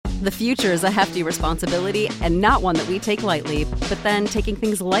The future is a hefty responsibility and not one that we take lightly, but then taking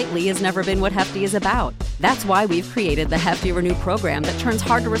things lightly has never been what Hefty is about. That's why we've created the Hefty Renew program that turns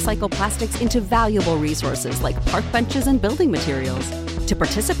hard-to-recycle plastics into valuable resources like park benches and building materials. To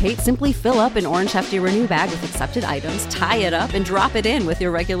participate, simply fill up an orange Hefty Renew bag with accepted items, tie it up, and drop it in with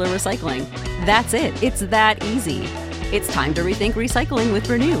your regular recycling. That's it. It's that easy. It's time to rethink recycling with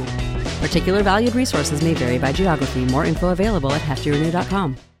Renew. Particular valued resources may vary by geography. More info available at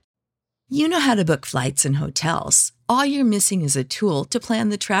heftyrenew.com. You know how to book flights and hotels. All you're missing is a tool to plan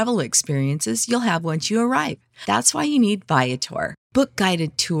the travel experiences you'll have once you arrive. That's why you need Viator. Book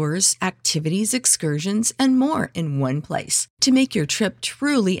guided tours, activities, excursions, and more in one place to make your trip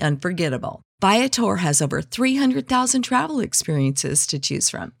truly unforgettable. Viator has over 300,000 travel experiences to choose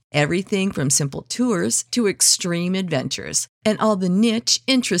from. Everything from simple tours to extreme adventures and all the niche,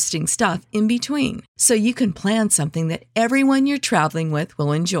 interesting stuff in between. So you can plan something that everyone you're traveling with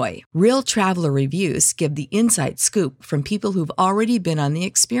will enjoy. Real traveler reviews give the inside scoop from people who've already been on the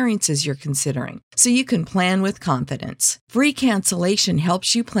experiences you're considering. So you can plan with confidence. Free cancellation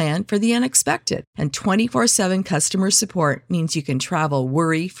helps you plan for the unexpected. And 24/7 customer support means you can travel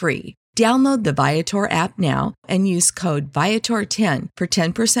worry-free. Download the Viator app now and use code Viator10 for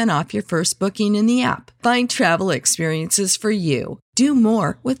 10% off your first booking in the app. Find travel experiences for you. Do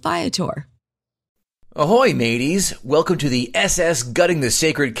more with Viator. Ahoy, mateys. Welcome to the SS Gutting the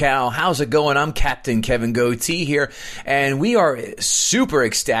Sacred Cow. How's it going? I'm Captain Kevin Goatee here, and we are super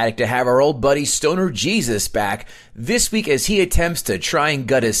ecstatic to have our old buddy Stoner Jesus back this week as he attempts to try and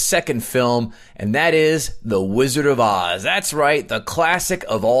gut his second film, and that is The Wizard of Oz. That's right, the classic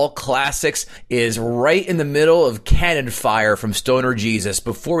of all classics is right in the middle of cannon fire from Stoner Jesus.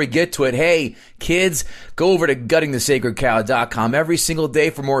 Before we get to it, hey, kids, go over to guttingthesacredcow.com every single day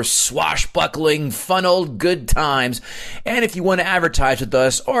for more swashbuckling, fun old good times. And if you want to advertise with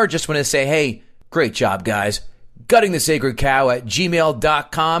us or just want to say, hey, great job, guys, guttingthesacredcow at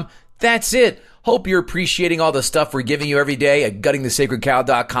gmail.com. That's it. Hope you're appreciating all the stuff we're giving you every day at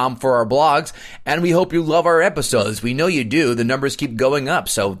guttingthesacredcow.com for our blogs, and we hope you love our episodes. We know you do. The numbers keep going up,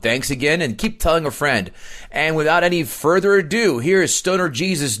 so thanks again, and keep telling a friend. And without any further ado, here is Stoner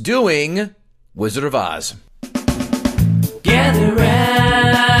Jesus doing Wizard of Oz. Gather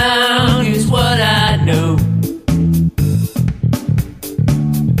round, here's what I know.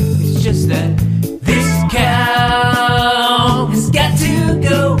 It's just that this cow has got to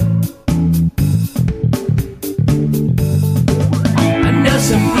go.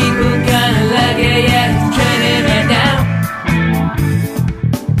 Some people kinda like it, yeah, it's trending right now.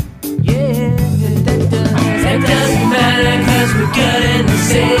 Yeah, that doesn't matter, cause we're gutting the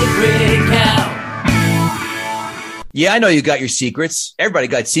sacred cow. Yeah, I know you got your secrets. Everybody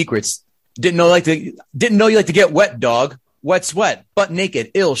got secrets. Didn't know you like to get wet, dog. Wet sweat, butt naked,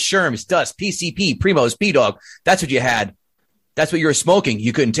 ill, sherms, dust, PCP, Primos, P-Dog. That's what you had. That's what you were smoking.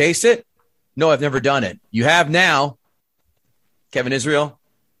 You couldn't taste it? No, I've never done it. You have now. Kevin Israel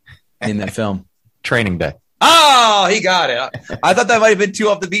in that film. Training Day. Oh, he got it. I thought that might have been too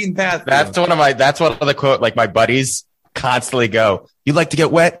off the beaten path. That's one of the quote, like my buddies constantly go, you like to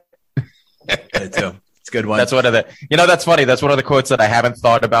get wet? It's a good one. That's one of the, that's funny. That's one of the quotes that I haven't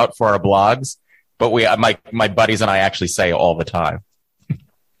thought about for our blogs, but my buddies and I actually say all the time.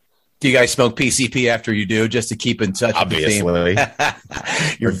 Do you guys smoke PCP after you do, just to keep in touch Obviously. with the theme?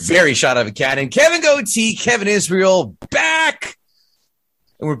 You're very shot out of a cannon. Kevin Goatee, Kevin Israel, back!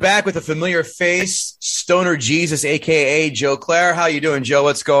 And we're back with a familiar face, Stoner Jesus, a.k.a. Joe Clare. How you doing, Joe?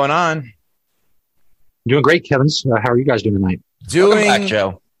 What's going on? Doing great, Kevin. How are you guys doing tonight? Doing Welcome back,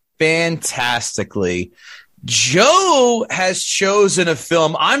 Joe. Fantastically. Joe has chosen a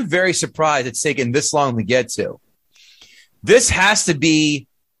film. I'm very surprised it's taken this long to get to. This has to be,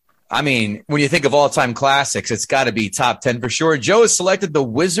 when you think of all-time classics, it's got to be top 10 for sure. Joe has selected The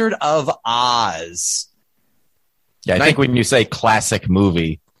Wizard of Oz. Yeah, I think when you say classic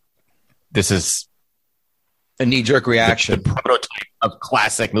movie, this is a knee-jerk reaction. The prototype of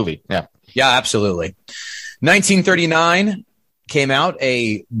classic movie. Yeah. Yeah, absolutely. 1939 came out,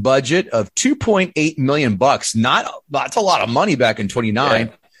 a budget of $2.8 million. That's a lot of money back in 29.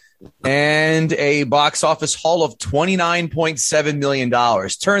 Yeah. And a box office haul of $29.7 million.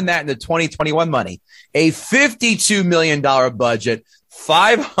 Turn that into 2021 money. A $52 million budget.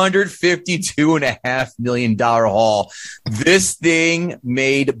 $552.5 million haul. This thing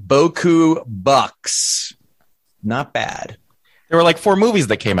made beaucoup bucks. Not bad. There were like 4 movies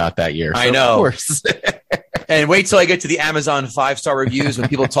that came out that year. I know. Of course. And wait till I get to the Amazon 5-star reviews when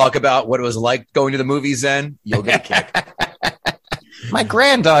people talk about what it was like going to the movies then. You'll get a kick. My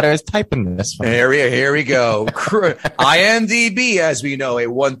granddaughter is typing this. Here we go. IMDb, as we know, a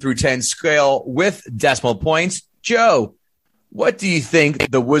 1 through 10 scale with decimal points. Joe, what do you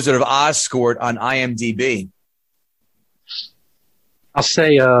think The Wizard of Oz scored on IMDb? I'll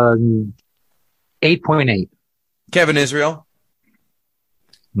say 8.8. Kevin Israel?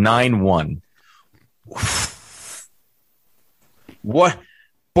 9-1. What?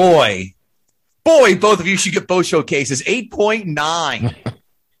 Boy, both of you should get both showcases. 8.9.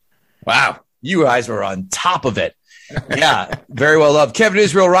 Wow. You guys were on top of it. Yeah, very well loved. Kevin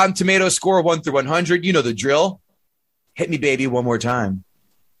Israel, Rotten Tomatoes score 1 through 100. You know the drill. Hit me, baby, one more time.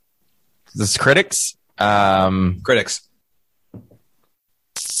 This is critics. Critics.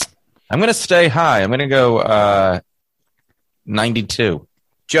 I'm going to stay high. I'm going to go 92.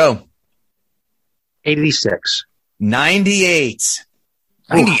 Joe. 86. 98.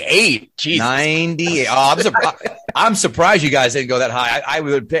 98. Jeez. 98. Oh, I'm surprised you guys didn't go that high. I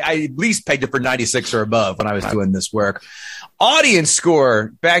at least pegged it for 96 or above when I was doing this work. Audience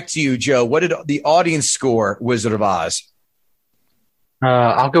score. Back to you, Joe. What did the audience score Wizard of Oz?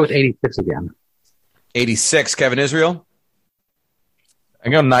 I'll go with 86 again. 86. Kevin Israel?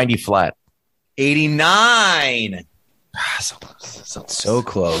 I'm going 90 flat. 89. So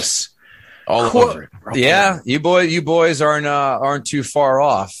close. All over it. Yeah, you boys aren't too far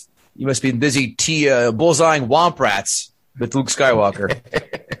off. You must be busy bullseyeing Womp Rats with Luke Skywalker.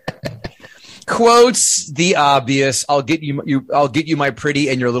 Quotes the obvious. I'll get you my pretty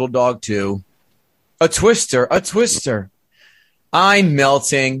and your little dog too. A twister. I'm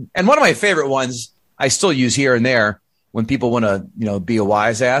melting. And one of my favorite ones I still use here and there when people want to, be a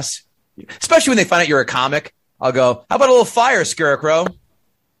wise ass, especially when they find out you're a comic. I'll go, how about a little fire, Scarecrow?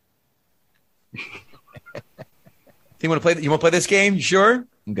 You want to play this game? You sure?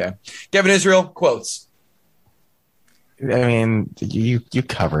 Okay. Kevin Israel, quotes. I mean, you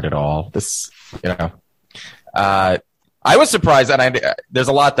covered it all. I was surprised, and there's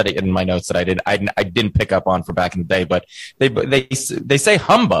a lot in my notes that I didn't pick up on from back in the day. But they say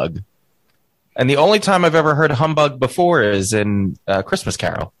humbug, and the only time I've ever heard humbug before is in Christmas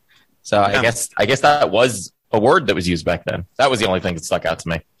Carol. So I guess that was a word that was used back then. That was the only thing that stuck out to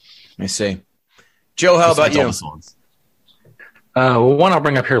me. Let me see. Joe, how about you? One I'll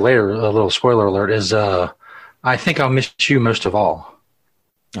bring up here later, a little spoiler alert, is I think I'll miss you most of all,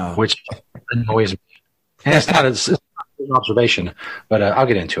 which annoys me. And it's not an observation, but I'll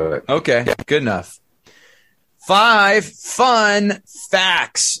get into it. Okay, good enough. 5 fun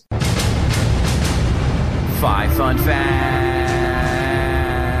facts. 5 fun facts.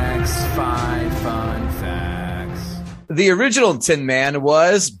 5 fun facts. The original Tin Man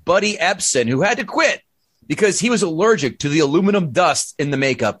was Buddy Ebsen, who had to quit because he was allergic to the aluminum dust in the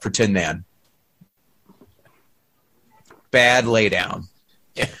makeup for Tin Man. Bad laydown.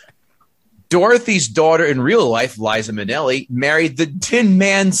 Dorothy's daughter in real life, Liza Minnelli, married the Tin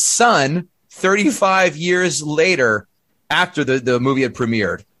Man's son 35 years later after the movie had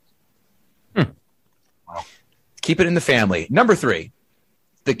premiered. Wow. Keep it in the family. Number 3,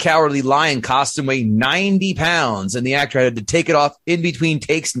 the Cowardly Lion costume weighed 90 pounds, and the actor had to take it off in between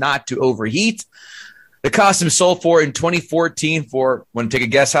takes not to overheat. The costume sold for in 2014 for, want to take a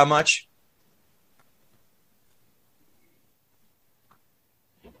guess how much?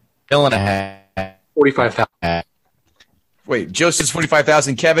 $1.5 million. $45,000. Wait, Joe says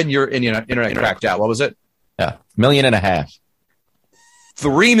 45,000. Kevin, your internet cracked out. What was it? Yeah, $1.5 million.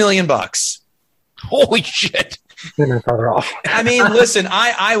 $3 million. Holy shit! I mean, listen,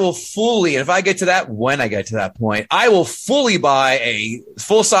 I will fully, and if I get to that, when I get to that point, I will fully buy a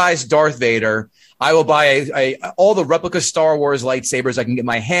full-size Darth Vader. I will buy all the replica Star Wars lightsabers I can get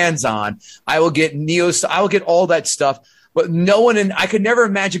my hands on. I will get I will get all that stuff. But I could never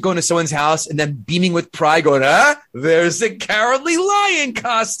imagine going to someone's house and then beaming with pride going, there's the Cowardly Lion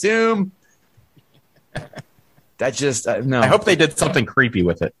costume. That just, no. I hope they did something creepy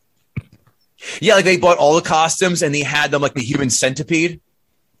with it. Yeah, like they bought all the costumes and they had them like the human centipede.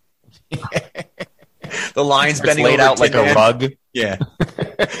 The lion's bending laid over out like Man. A rug. Yeah.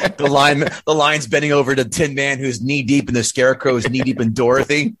 The lion's bending over to Tin Man, who's knee deep, and the Scarecrow is knee deep in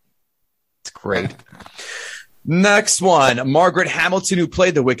Dorothy. It's great. Next one. Margaret Hamilton, who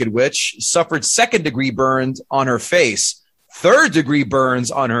played the Wicked Witch, suffered 2nd-degree burns on her face, 3rd-degree burns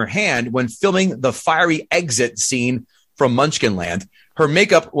on her hand when filming the fiery exit scene from Munchkinland. Her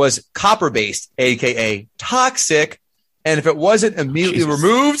makeup was copper-based, a.k.a. toxic, and if it wasn't immediately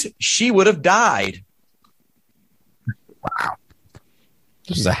removed, she would have died. Wow.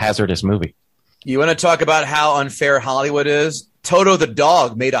 This is a hazardous movie. You want to talk about how unfair Hollywood is? Toto the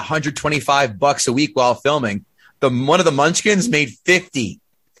dog made $125 a week while filming. one of the Munchkins made $50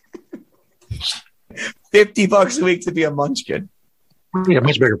 a week to be a Munchkin. He had a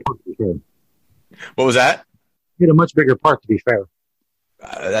much bigger part, to be fair. What was that? He had a much bigger part, to be fair.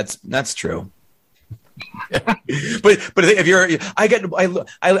 That's true. but if you're,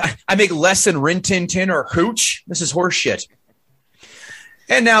 I make less than Rin Tin Tin or Hooch. This is horse shit.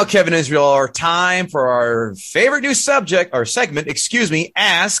 And now, Kevin Israel, our time for our favorite new subject or segment. Excuse me.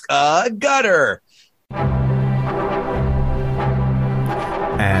 Ask a Gutter.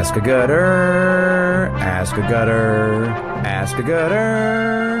 Ask a Gutter. Ask a Gutter. Ask a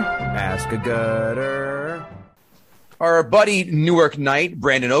Gutter. Ask a Gutter. Our buddy Newark Knight,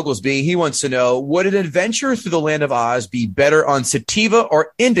 Brandon Oglesby, he wants to know, would an adventure through the land of Oz be better on sativa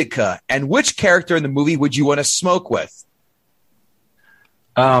or indica? And which character in the movie would you want to smoke with?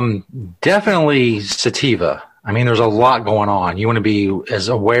 Definitely sativa. I mean, there's a lot going on. You want to be as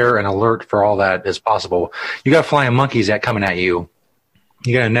aware and alert for all that as possible. You got flying monkeys coming at you.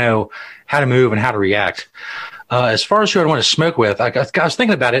 You got to know how to move and how to react. As far as who I'd want to smoke with, I was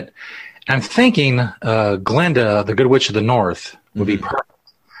thinking about it. I'm thinking Glinda, the Good Witch of the North, would be perfect.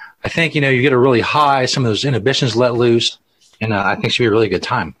 I think, you get a really high, some of those inhibitions let loose, and I think she'd be a really good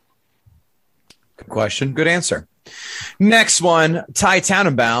time. Good question. Good answer. Next one, Ty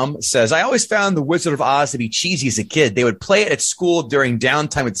Tannenbaum says, I always found The Wizard of Oz to be cheesy as a kid. They would play it at school during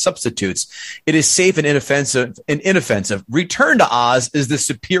downtime with substitutes. It is safe and inoffensive. Return to Oz is the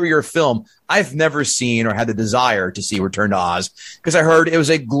superior film. I've never seen or had the desire to see Return to Oz because I heard it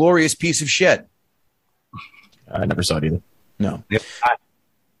was a glorious piece of shit. I never saw it either. No. Yep.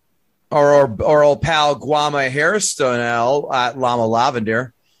 Our old pal Guama Hairstonell at Llama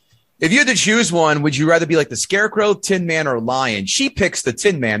Lavender. If you had to choose one, would you rather be like the Scarecrow, Tin Man, or Lion? She picks the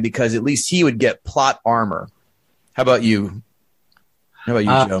Tin Man because at least he would get plot armor. How about you?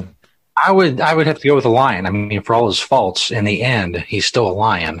 Joe? I would have to go with the Lion. I mean, for all his faults, in the end, he's still a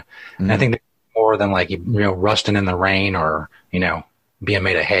lion. Mm-hmm. And I think more than like rusting in the rain or being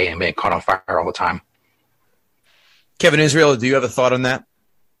made of hay and being caught on fire all the time. Kevin Israel, do you have a thought on that?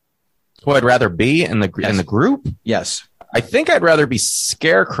 Who I'd rather be in the group? Yes. I think I'd rather be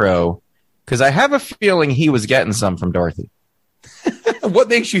Scarecrow because I have a feeling he was getting some from Dorothy. What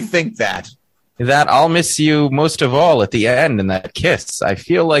makes you think that? That I'll miss you most of all at the end in that kiss. I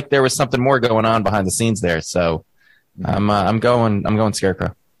feel like there was something more going on behind the scenes there. So I'm going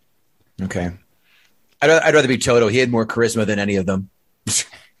Scarecrow. Okay. I'd rather be Toto. He had more charisma than any of them.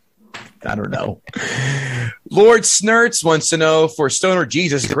 I don't know. Lord Snurts wants to know, for Stoner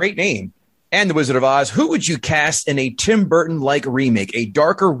Jesus, great name, and The Wizard of Oz, who would you cast in a Tim Burton-like remake, a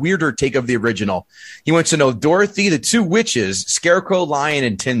darker, weirder take of the original? He wants to know Dorothy, the two witches, Scarecrow, Lion,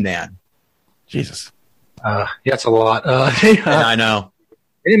 and Tin Man. Jesus. That's a lot. I know.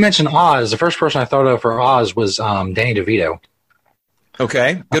 I didn't mention Oz. The first person I thought of for Oz was Danny DeVito.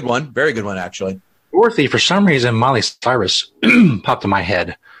 Okay, good one. Very good one, actually. Dorothy, for some reason, Miley Cyrus popped in my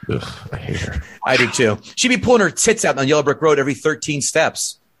head. Ugh, I hate her. I do, too. She'd be pulling her tits out on Yellow Brick Road every 13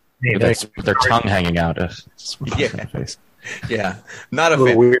 steps. With their tongue hanging out. Yeah. Yeah. Not a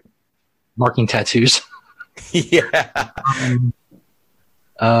little weird marking tattoos. Yeah.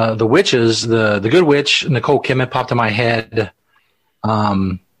 The witches, the good witch, Nicole Kidman popped in my head.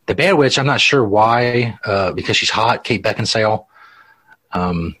 The bad witch, I'm not sure why, because she's hot, Kate Beckinsale.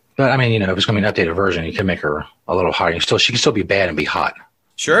 But I mean, if it's going to be an updated version, you can make her a little hotter. She can still be bad and be hot.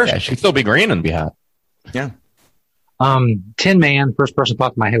 Sure. Yeah, she can still be green and be hot. Yeah. Tin Man, first person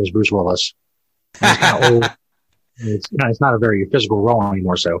popped in my head was Bruce Willis. He's kind of old. It's not a very physical role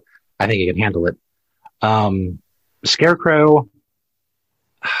anymore, so I think he can handle it. Scarecrow,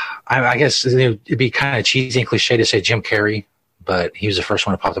 I guess it'd be kind of cheesy and cliche to say Jim Carrey, but he was the first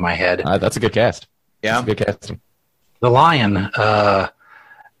one that popped in my head. That's a good cast. Yeah. That's a good casting. The Lion,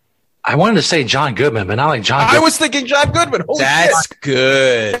 I wanted to say John Goodman, but not like John Goodman. I was thinking John Goodman. Holy That's shit.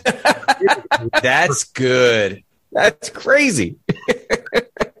 good. That's good. That's crazy.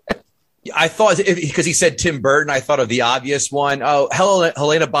 I thought, because he said Tim Burton, I thought of the obvious one. Oh,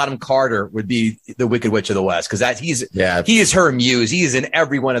 Helena Bonham Carter would be the Wicked Witch of the West, because he is her muse. He is in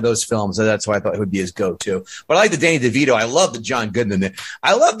every one of those films, so that's why I thought it would be his go-to. But I like the Danny DeVito. I love the John Goodman.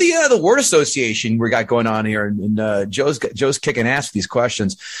 I love the word association we got going on here, and Joe's kicking ass with these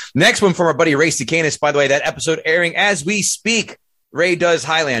questions. Next one from our buddy Ray Stakanis. By the way, that episode airing as we speak. Ray does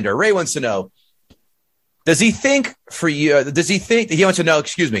Highlander. Ray wants to know, he wants to know,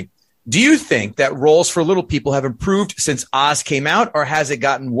 excuse me, do you think that roles for little people have improved since Oz came out, or has it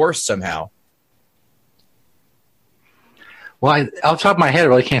gotten worse somehow? Well, off the top of my head, I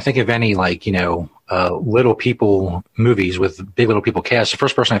really can't think of any little people movies with big little people cast. The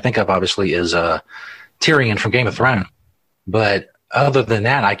first person I think of, obviously, is Tyrion from Game of Thrones. But other than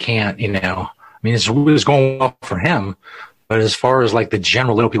that, I can't, it was going well for him. But as far as like the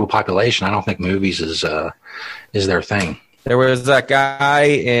general little people population, I don't think movies is their thing. There was that guy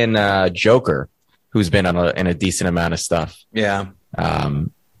in Joker who's been in a decent amount of stuff. Yeah.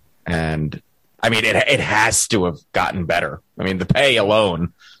 And I mean, it has to have gotten better. I mean, the pay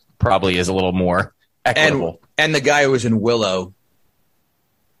alone probably is a little more equitable. And the guy who was in Willow,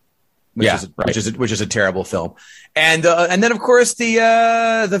 which is a terrible film. And then of course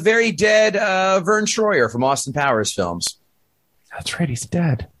the very dead Vern Troyer from Austin Powers films. That's right, he's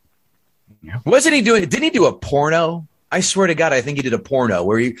dead. Wasn't he doing? Didn't he do a porno? I swear to God, I think he did a porno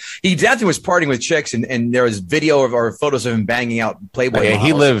where he definitely was partying with chicks, and there was video or photos of him banging out Playboy. Yeah,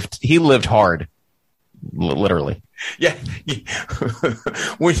 he lived hard, literally. Yeah,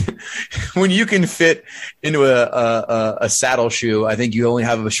 when you can fit into a saddle shoe, I think you only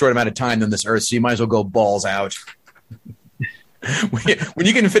have a short amount of time on this earth, so you might as well go balls out. When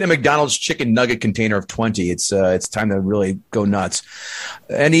you can fit a McDonald's chicken nugget container of 20, it's time to really go nuts.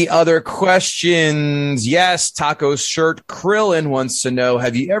 Any other questions? Yes, Taco Shirt Krillin wants to know,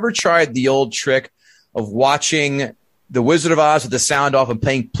 have you ever tried the old trick of watching The Wizard of Oz with the sound off and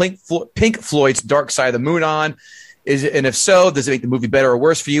playing Pink Floyd's Dark Side of the Moon on? And if so, does it make the movie better or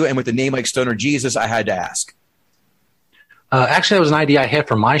worse for you? And with the name like Stoner Jesus, I had to ask. Actually, that was an idea I had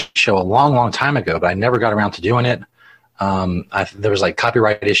for my show a long, long time ago, but I never got around to doing it. There was like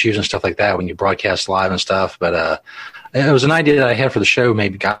copyright issues and stuff like that when you broadcast live and stuff. But it was an idea that I had for the show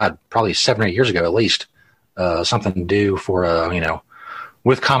probably 7 or 8 years ago at least. Something to do for,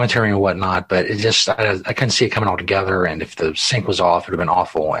 with commentary and whatnot. But it just, I couldn't see it coming all together. And if the sync was off, it would have been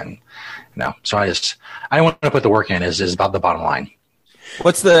awful. And, so I didn't want to put the work in is about the bottom line.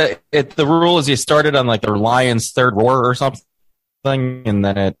 What's the rule is you started on like the Lion's Third Roar or something, and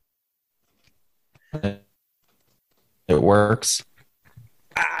then it works.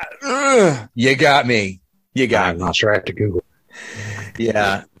 You got me. I'm not sure. I have to Google.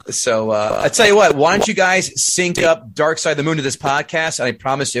 Yeah. So I tell you what, why don't you guys sync up Dark Side of the Moon to this podcast? And I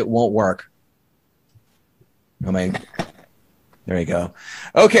promise it won't work. There you go.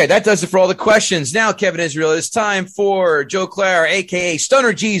 Okay, that does it for all the questions. Now, Kevin Israel, it's time for Joe Clare, a.k.a.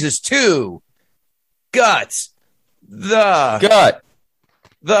 Stoner Jesus 2. Guts. The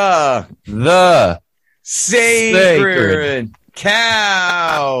Sacred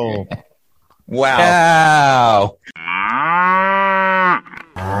Cow. Wow.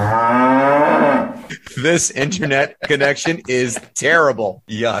 This internet connection is terrible.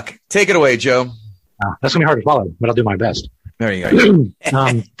 Yuck. Take it away, Joe. That's going to be hard to follow, but I'll do my best. There you go.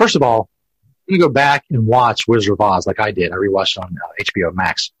 First of all, I'm going to go back and watch Wizard of Oz like I did. I rewatched it on HBO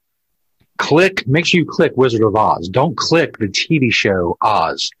Max. Make sure you click Wizard of Oz. Don't click the TV show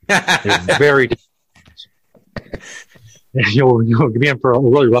Oz. They're very you'll be in for a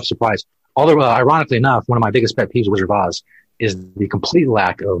really rough surprise. Although, ironically enough, one of my biggest pet peeves of Wizard of Oz is the complete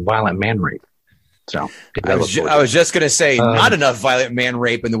lack of violent man rape. So I was just going to say, not enough violent man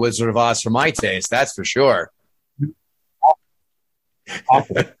rape in the Wizard of Oz for my taste. That's for sure.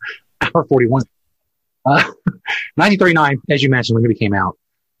 Awful. Hour 41. 1939, as you mentioned, when the movie came out.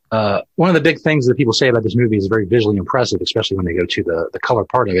 One of the big things that people say about this movie is very visually impressive, especially when they go to the color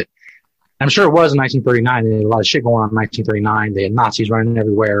part of it. I'm sure it was in 1939. They had a lot of shit going on in 1939. They had Nazis running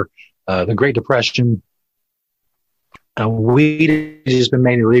everywhere. The Great Depression. Weed had just been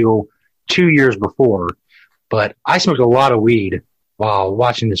made illegal 2 years before. But I smoked a lot of weed while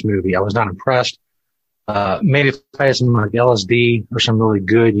watching this movie. I was not impressed. Maybe if I had some like LSD or some really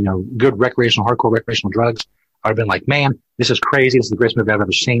good, good hardcore recreational drugs, I would have been like, man, this is crazy. This is the greatest movie I've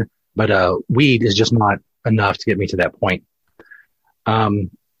ever seen. But weed is just not enough to get me to that point.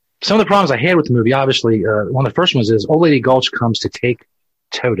 Some of the problems I had with the movie, obviously, one of the first ones is Old Lady Gulch comes to take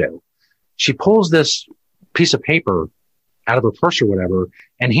Toto. She pulls this piece of paper out of her purse or whatever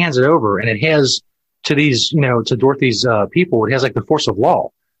and hands it over. And it has to these, to Dorothy's people, it has like the force of law.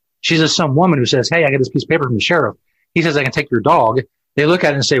 She's just some woman who says, hey, I got this piece of paper from the sheriff. He says I can take your dog. They look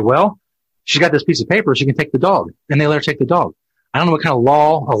at it and say, well, she's got this piece of paper. She can take the dog. And they let her take the dog. I don't know what kind of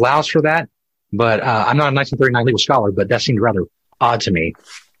law allows for that, but I'm not a 1939 legal scholar, but that seemed rather odd to me.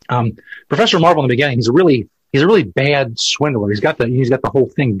 Professor Marvel in the beginning, he's a really bad swindler. He's got the whole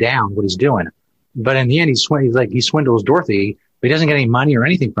thing down, what he's doing. But in the end, he swindles Dorothy, but he doesn't get any money or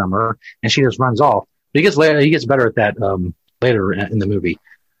anything from her, and she just runs off. But he gets better at that later in the movie.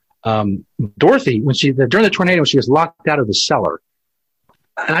 Dorothy, during the tornado, she was locked out of the cellar.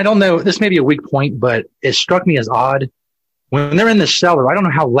 And I don't know, this may be a weak point, but it struck me as odd. When they're in the cellar, I don't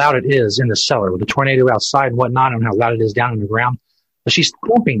know how loud it is in the cellar with the tornado outside and whatnot. I don't know how loud it is down underground. But she's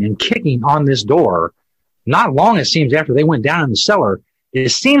thumping and kicking on this door not long, it seems, after they went down in the cellar, it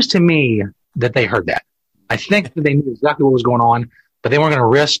seems to me that they heard that. I think that they knew exactly what was going on, but they weren't going to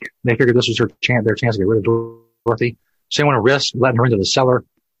risk. They figured this was their chance to get rid of Dorothy. So they want to risk letting her into the cellar.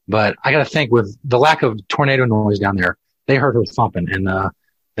 But I got to think, with the lack of tornado noise down there, they heard her thumping, and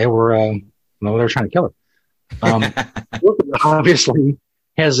they were trying to kill her. Obviously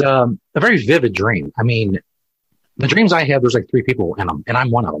has a very vivid dream. I mean, the dreams I have, there's like 3 people in them, and I'm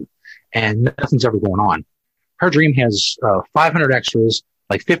one of them, and nothing's ever going on. Her dream has 500 extras,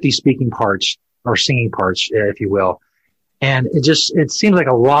 like 50 speaking parts or singing parts, if you will. And it seems like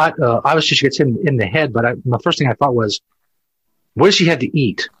a lot. Obviously, she gets hit in the head, but the first thing I thought was, what does she have to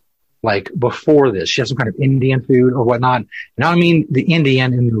eat? Like before this, she has some kind of Indian food or whatnot. And I don't mean the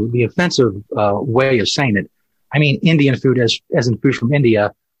Indian in the offensive way of saying it. I mean Indian food as in food from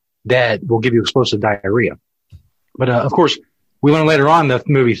India that will give you explosive diarrhea. But of course, we learn later on in the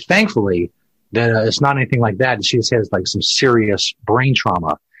movie, thankfully, that it's not anything like that. She just has like some serious brain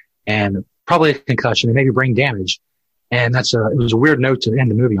trauma and probably a concussion and maybe brain damage. And it was a weird note to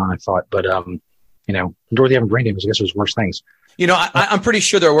end the movie on, I thought. But Dorothy having brain damage, I guess, was worse things. I'm pretty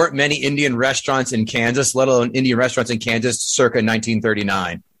sure there weren't many Indian restaurants in Kansas, let alone Indian restaurants in Kansas circa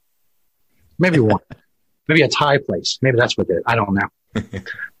 1939. Maybe one. Maybe a Thai place. Maybe that's what I don't know.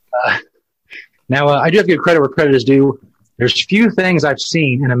 Now, I do have to give credit where credit is due. There's few things I've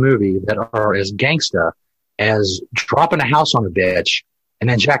seen in a movie that are as gangsta as dropping a house on a bitch and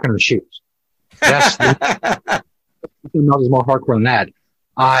then jacking her shoes. That's nothing more hardcore than that.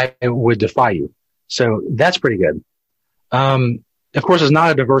 I would defy you. So that's pretty good. Of course, it's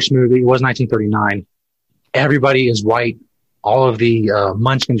not a diverse movie. It was 1939. Everybody is white. All of the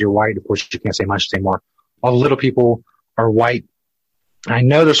munchkins are white. Of course, you can't say munchkins anymore. All the little people are white. I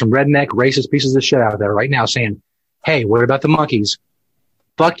know there's some redneck, racist pieces of shit out there right now saying, hey, what about the monkeys?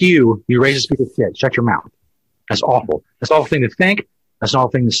 Fuck you, you racist piece of shit. Shut your mouth. That's awful. That's an awful thing to think. That's an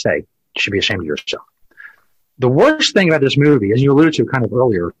awful thing to say. You should be ashamed of yourself. The worst thing about this movie, as you alluded to kind of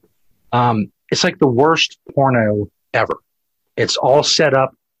earlier, it's like the worst porno ever. It's all set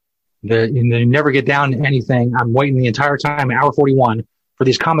up. You never get down to anything. I'm waiting the entire time, hour 41, for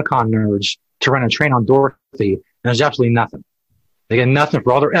these Comic-Con nerds to run a train on Dorothy, and there's absolutely nothing. They get nothing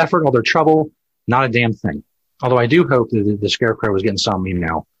for all their effort, all their trouble, not a damn thing. Although I do hope that the Scarecrow was getting some, in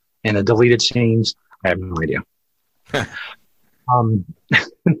the deleted scenes. I have no idea.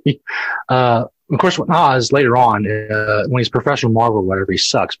 Of course, when Oz later on, when he's professional Marvel or whatever, he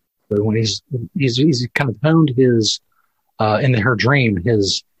sucks. But when he's kind of honed his in her dream,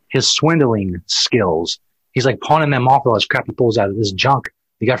 his swindling skills. He's like pawning them off all this crap he pulls out of this junk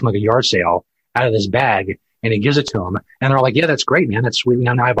he got from like a yard sale out of this bag, and he gives it to him. And they're all like, yeah, that's great, man. That's sweet.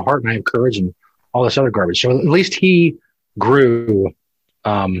 Now I have a heart and I have courage and all this other garbage. So at least he grew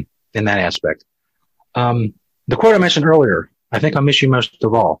in that aspect. The quote I mentioned earlier, I think I'll miss you most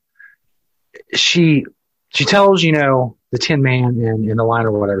of all. She tells, the Tin Man in the line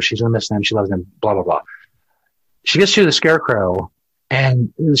or whatever, she's going to miss them. She loves them, blah, blah, blah. She gets to the Scarecrow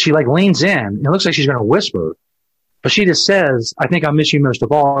and she like leans in and it looks like she's going to whisper, but she just says, I think I'll miss you most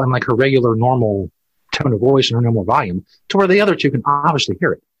of all, in like her regular normal tone of voice and her normal volume, to where the other two can obviously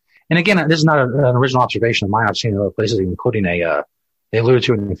hear it. And again, this is not an original observation of mine. I've seen in other places, including they alluded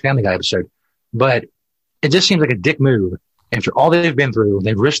to it in the Family Guy episode, but it just seems like a dick move. After all they've been through,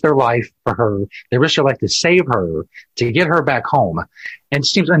 they've risked their life for her. They risked their life to save her, to get her back home. And it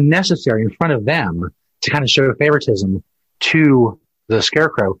seems unnecessary in front of them to kind of show favoritism to the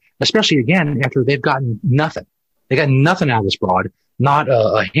Scarecrow, especially again after they've gotten nothing. They got nothing out of this broad, not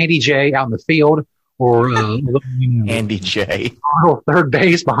a Handy J out in the field or Handy J, third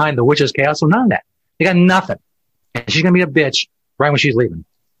base behind the witch's castle. None of that. They got nothing. And she's going to be a bitch right when she's leaving.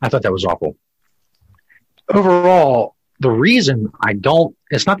 I thought that was awful. Overall, the reason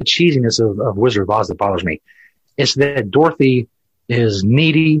it's not the cheesiness of Wizard of Oz that bothers me. It's that Dorothy is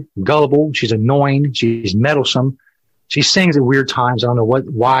needy, gullible. She's annoying. She's meddlesome. She sings at weird times. I don't know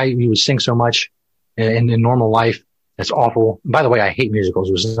why you would sing so much in normal life. That's awful. By the way, I hate musicals,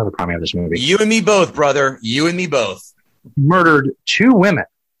 which is another problem of this movie. You and me both, brother. You and me both. Murdered 2 women.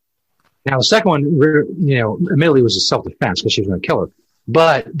 Now, the second one, admittedly was a self-defense because she was going to kill her.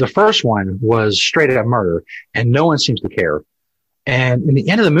 But the first one was straight up murder, and no one seems to care. And in the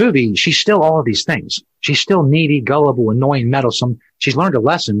end of the movie, she's still all of these things. She's still needy, gullible, annoying, meddlesome. She's learned a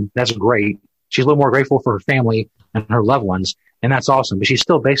lesson. That's great. She's a little more grateful for her family and her loved ones, and that's awesome. But she's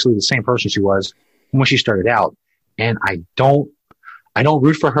still basically the same person she was when she started out. And I don't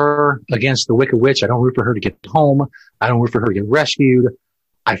root for her against the Wicked Witch. I don't root for her to get home. I don't root for her to get rescued.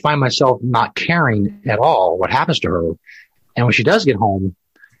 I find myself not caring at all what happens to her. And when she does get home,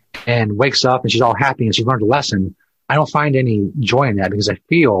 and wakes up and she's all happy and she learned a lesson, I don't find any joy in that because I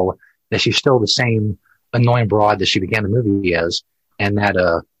feel that she's still the same annoying broad that she began the movie as, and that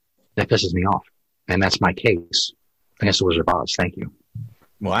pisses me off. And that's my case against the Wizard of Oz. Thank you.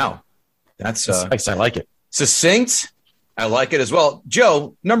 Wow. That's nice. I like it. Succinct. I like it as well.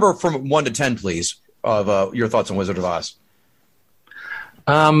 Joe, number from 1 to 10, please, of your thoughts on Wizard of Oz.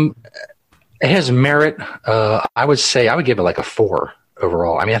 It has merit. I would say I would give it like a 4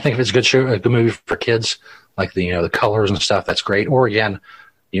 overall. I mean, I think if it's a good show, a good movie for kids, like the colors and stuff, that's great. Or again,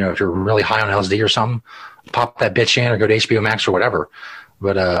 if you're really high on LSD or something, pop that bitch in or go to HBO Max or whatever.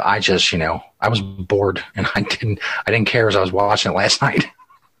 But I just, I was bored and I didn't care as I was watching it last night.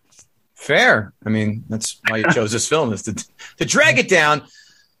 Fair. I mean, that's why you chose this film, is to drag it down.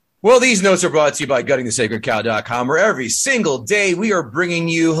 Well, these notes are brought to you by GuttingTheSacredCow.com, where every single day we are bringing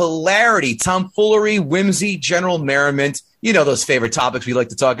you hilarity, tomfoolery, whimsy, general merriment. Those favorite topics we like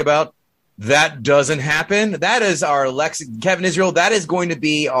to talk about. That doesn't happen. That is our Kevin Israel. That is going to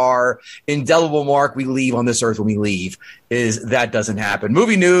be our indelible mark we leave on this earth when we leave, is that doesn't happen.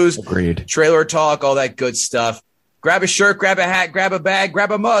 Movie news, agreed, trailer talk, all that good stuff. Grab a shirt, grab a hat, grab a bag,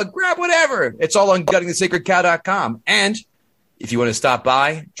 grab a mug, grab whatever. It's all on GuttingTheSacredCow.com. And if you want to stop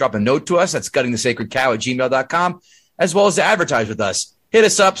by, drop a note to us. That's GuttingTheSacredCow@gmail.com, as well as to advertise with us. Hit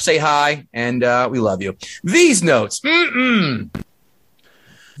us up, say hi, and we love you. These notes.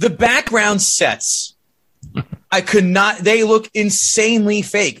 The background sets, they look insanely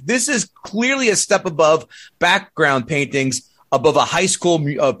fake. This is clearly a step above background paintings above a high school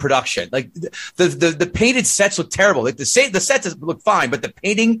production. Like the painted sets look terrible. Like the sets look fine, but the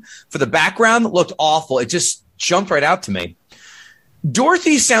painting for the background looked awful. It just jumped right out to me.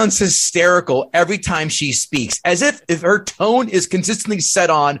 Dorothy sounds hysterical every time she speaks, as if her tone is consistently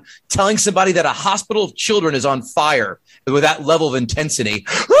set on telling somebody that a hospital of children is on fire with that level of intensity.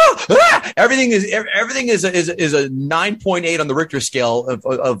 Everything is a 9.8 on the Richter scale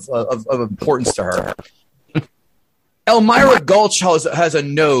of importance to her. Elmira Gulch has a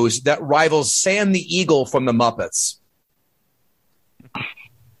nose that rivals Sam the Eagle from the Muppets.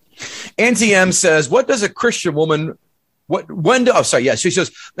 Auntie M says, "What does a Christian woman?" She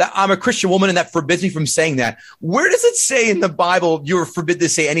says that I'm a Christian woman and that forbids me from saying that. Where does it say in the Bible you're forbidden to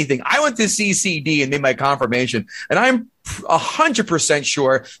say anything? I went to CCD and made my confirmation, and I'm 100%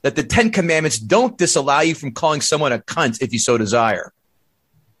 sure that the 10 Commandments don't disallow you from calling someone a cunt if you so desire.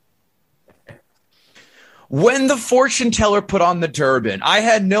 When the fortune teller put on the turban, I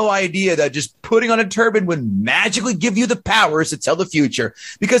had no idea that just putting on a turban would magically give you the powers to tell the future.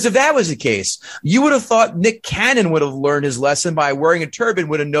 Because if that was the case, you would have thought Nick Cannon would have learned his lesson by wearing a turban,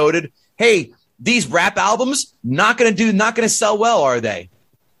 would have noted, hey, these rap albums not going to sell well, are they?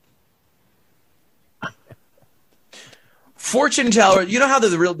 Fortune teller, you know how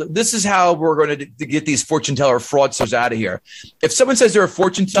this is how we're going to get these fortune teller fraudsters out of here. If someone says they're a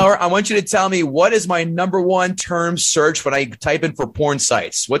fortune teller, I want you to tell me, what is my number one term search when I type in for porn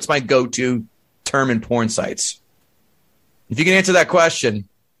sites? What's my go-to term in porn sites? If you can answer that question,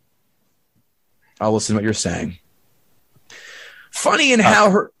 I'll listen to what you're saying. Funny in how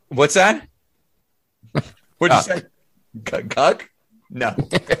her... What's that? What'd you say? Cuck? No.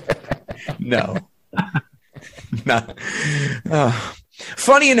 No.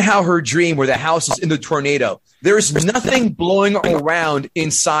 Funny in how her dream where the house is in the tornado, there's nothing blowing around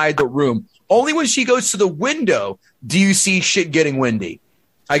inside the room. Only when she goes to the window do you see shit getting windy.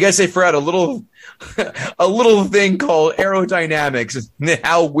 I guess they forgot a little thing called aerodynamics and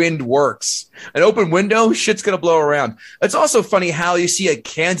how wind works. An open window, shit's going to blow around. It's also funny how you see a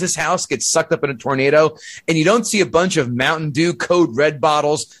Kansas house get sucked up in a tornado and you don't see a bunch of Mountain Dew Code Red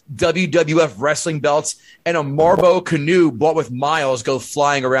bottles, WWF wrestling belts, and a Marbo canoe bought with miles go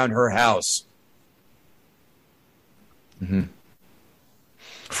flying around her house. Mm-hmm.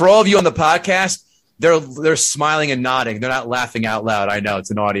 For all of you on the podcast, they're smiling and nodding. They're not laughing out loud. I know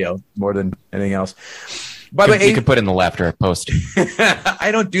it's an audio more than anything else. By the way, you can put in the laughter post. I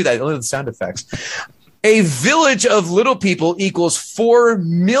don't do that. Only the sound effects. A village of little people equals 4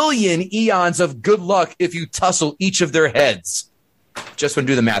 million eons of good luck if you tussle each of their heads. Just want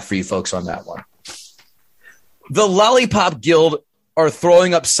to do the math for you folks on that one. The Lollipop Guild are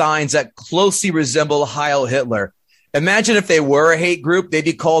throwing up signs that closely resemble Heil Hitler. Imagine if they were a hate group, they'd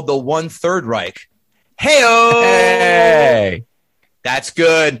be called the 1/3 Reich. Hey, that's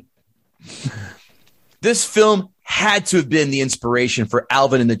good. This film had to have been the inspiration for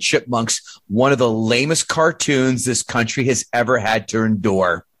Alvin and the Chipmunks, one of the lamest cartoons this country has ever had to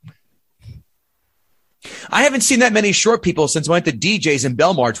endure. I haven't seen that many short people since I went to DJ's in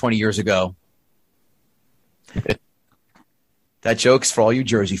Belmar 20 years ago. That joke's for all you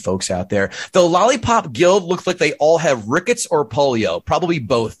Jersey folks out there. The Lollipop Guild looks like they all have rickets or polio, probably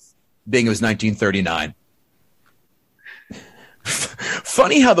both, being it was 1939.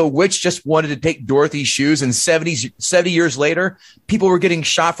 Funny how the witch just wanted to take Dorothy's shoes, and 70 years later, people were getting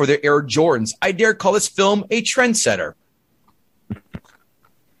shot for their Air Jordans. I dare call this film a trendsetter.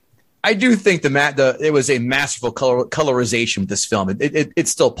 I do think it was a masterful colorization with this film. It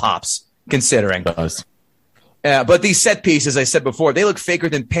still pops, considering. It does. But these set pieces, as I said before, they look faker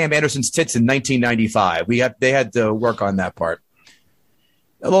than Pam Anderson's tits in 1995. They had to work on that part.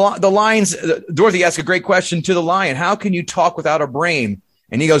 The lines, Dorothy asked a great question to the lion. How can you talk without a brain?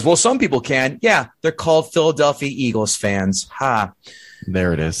 And he goes, well, some people can. Yeah, they're called Philadelphia Eagles fans. Ha.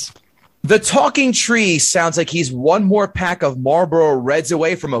 There it is. The talking tree sounds like he's one more pack of Marlboro Reds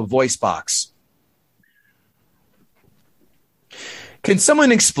away from a voice box. Can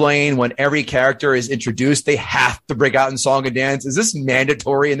someone explain when every character is introduced, they have to break out in song and dance? Is this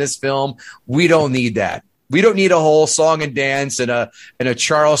mandatory in this film? We don't need that. We don't need a whole song and dance and a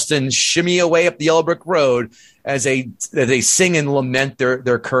Charleston shimmy away up the Yellow Brick Road as they sing and lament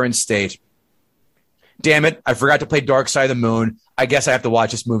their current state. Damn it, I forgot to play Dark Side of the Moon. I guess I have to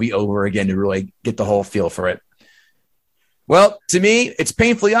watch this movie over again to really get the whole feel for it. Well, to me, it's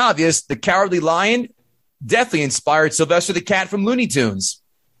painfully obvious the Cowardly Lion definitely inspired Sylvester the Cat from Looney Tunes.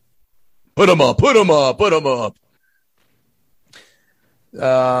 Put him up, put him up, put him up.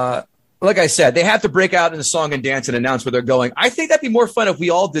 Like I said, they have to break out in a song and dance and announce where they're going. I think that'd be more fun if we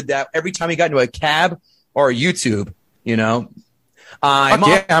all did that every time we got into a cab or a YouTube, you know?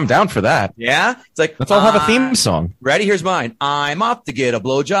 I'm down for that. Yeah? It's like, let's all have a theme song. Ready? Here's mine. I'm off to get a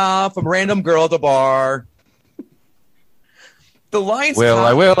blowjob from a random girl at the bar. The Lions.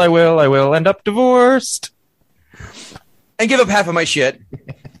 I will end up divorced. And give up half of my shit.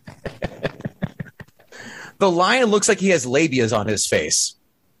 The lion looks like he has labias on his face.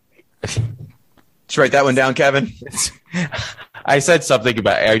 Let's write that one down, Kevin. I said something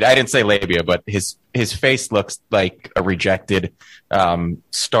about. I didn't say labia, but his face looks like a rejected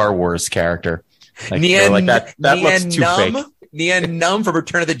Star Wars character. Like that looks too fake. Nien Nunb from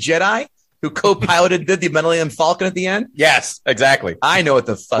Return of the Jedi, who co-piloted the Millennium Falcon at the end. Yes, exactly. I know what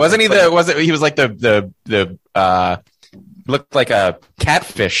the fuck. Wasn't he he was like the looked like a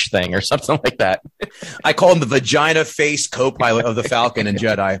catfish thing or something like that. I call him the vagina face co-pilot of the Falcon and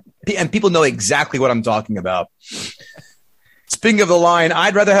Jedi. And people know exactly what I'm talking about. Speaking of the lion,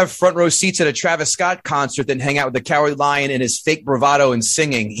 I'd rather have front row seats at a Travis Scott concert than hang out with the Cowardly Lion and his fake bravado and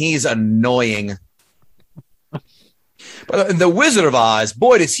singing. He's annoying. But the Wizard of Oz,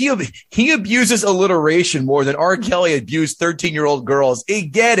 boy, does he abuses alliteration more than R. Kelly abused 13-year-old girls. I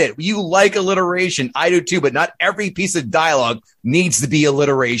get it. You like alliteration. I do too, but not every piece of dialogue needs to be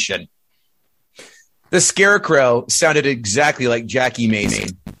alliteration. The Scarecrow sounded exactly like Jackie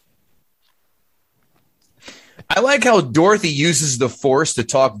Mason. I like how Dorothy uses the Force to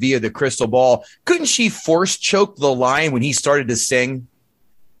talk via the crystal ball. Couldn't she force choke the lion when he started to sing?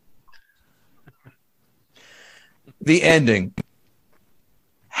 The ending.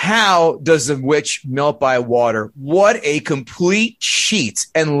 How does the witch melt by water? What a complete cheat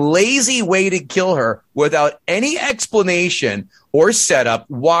and lazy way to kill her without any explanation or setup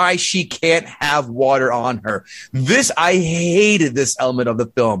why she can't have water on her. I hated this element of the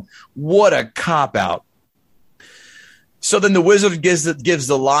film. What a cop-out. So then the wizard gives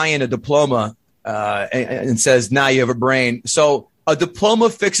the lion a diploma and says, now you have a brain. So a diploma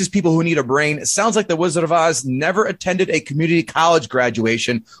fixes people who need a brain. It sounds like the Wizard of Oz never attended a community college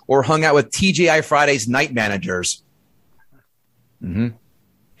graduation or hung out with TGI Fridays night managers. Mm-hmm.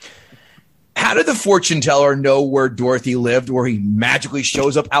 How did the fortune teller know where Dorothy lived, where he magically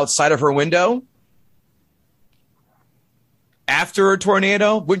shows up outside of her window? After a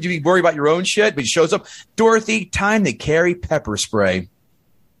tornado? Wouldn't you be worried about your own shit? But he shows up. Dorothy, time to carry pepper spray.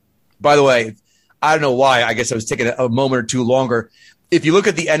 By the way, I don't know why. I guess I was taking a moment or two longer. If you look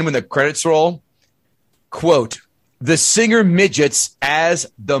at the end when the credits roll, quote, the singer midgets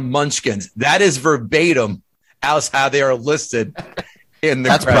as the Munchkins. That is verbatim as how they are listed in the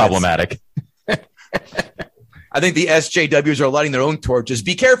That's credits. Problematic. I think the SJWs are lighting their own torches.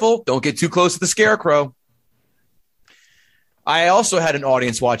 Be careful. Don't get too close to the Scarecrow. I also had an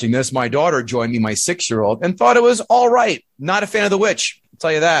audience watching this. My daughter joined me, my 6-year-old, and thought it was all right. Not a fan of the witch. I'll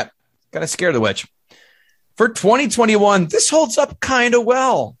tell you that. Kind of scared the witch. For 2021, this holds up kind of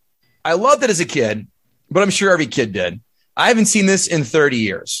well. I loved it as a kid, but I'm sure every kid did. I haven't seen this in 30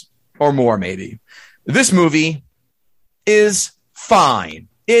 years or more, maybe. This movie is fine.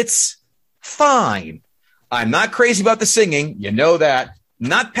 It's fine. I'm not crazy about the singing. You know that.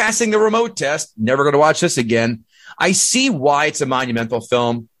 Not passing the remote test. Never going to watch this again. I see why it's a monumental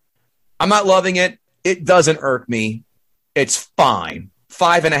film. I'm not loving it. It doesn't irk me. It's fine.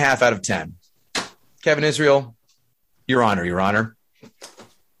 5.5 out of 10. Kevin Israel, Your Honor.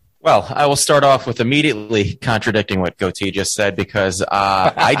 Well, I will start off with immediately contradicting what Goatee just said, because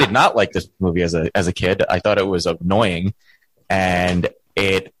I did not like this movie as a kid. I thought it was annoying, and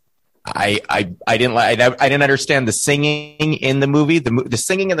I didn't understand the singing in the movie. The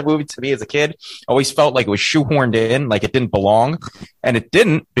singing in the movie to me as a kid always felt like it was shoehorned in, like it didn't belong, and it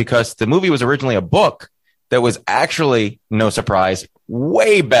didn't, because the movie was originally a book that was actually, no surprise,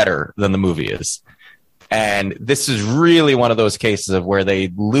 way better than the movie is. And this is really one of those cases of where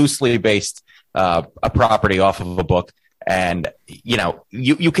they loosely based a property off of a book. And,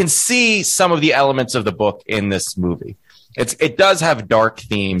 you can see some of the elements of the book in this movie. It does have dark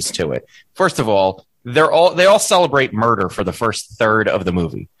themes to it. First of all, they all celebrate murder for the first third of the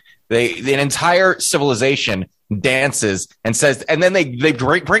movie. The entire civilization dances and says, and then they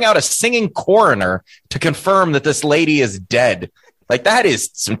bring out a singing coroner to confirm that this lady is dead. Like, that is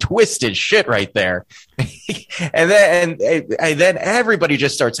some twisted shit right there. and then everybody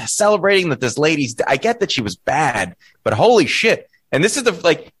just starts celebrating that this lady's, I get that she was bad, but holy shit. And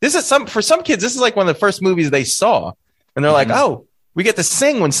for some kids, this is like one of the first movies they saw. And they're like, oh, we get to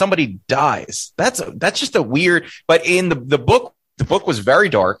sing when somebody dies. That's just a weird, but in the book was very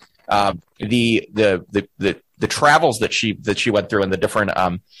dark. The travels that she went through and the different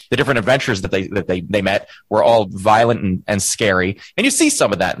adventures that they met were all violent and scary. And you see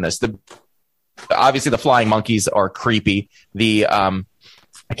some of that in this. Obviously the flying monkeys are creepy. I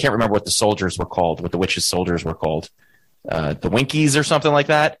can't remember what the soldiers were called, what the witches' soldiers were called. The Winkies or something like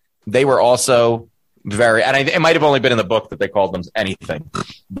that. They were also it might have only been in the book that they called them anything,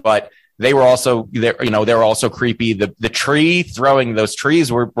 but they were also they were also creepy. The tree throwing those trees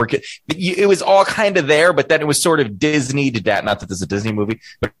it was all kind of there, but then it was sort of Disneyed down. Not that this is a Disney movie,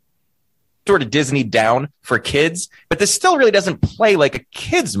 but sort of Disneyed down for kids. But this still really doesn't play like a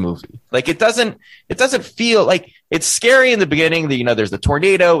kids movie. Like, it doesn't feel like it's scary in the beginning. There's the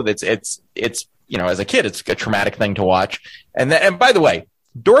tornado. It's as a kid, it's a traumatic thing to watch. And by the way,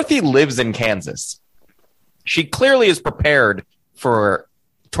 Dorothy lives in Kansas. She clearly is prepared for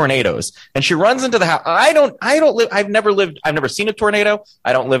tornadoes, and she runs into the house. I've never seen a tornado.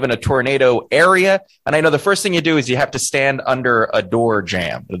 I don't live in a tornado area. And I know the first thing you do is you have to stand under a door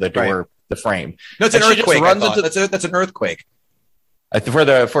jamb, the frame. No, it's an earthquake. That's an earthquake.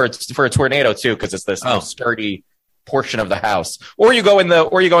 For a tornado too, because it's this sturdy portion of the house. Or you go in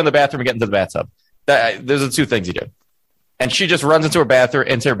the bathroom and get into the bathtub. Those are the two things you do. And she just runs into her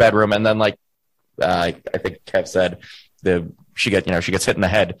bedroom, and then I think Kev said she gets hit in the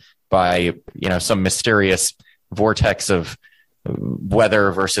head by some mysterious vortex of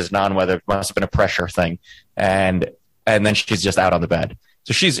weather versus non-weather. It must have been a pressure thing, and then she's just out on the bed.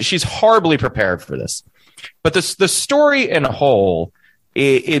 So she's horribly prepared for this. But the story in a whole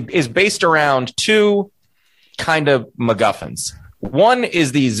is based around two kind of MacGuffins. One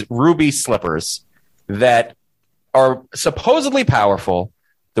is these ruby slippers that are supposedly powerful.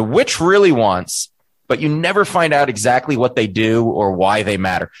 The witch really wants, but you never find out exactly what they do or why they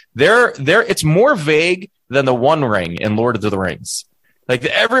matter. It's more vague than the One Ring in Lord of the Rings. Like,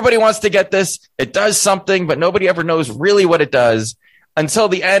 everybody wants to get this. It does something, but nobody ever knows really what it does until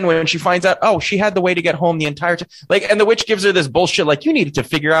the end, when she finds out, oh, she had the way to get home the entire time. And the witch gives her this bullshit, like, you needed to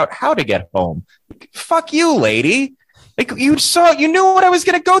figure out how to get home. Fuck you, lady. Like, you knew what I was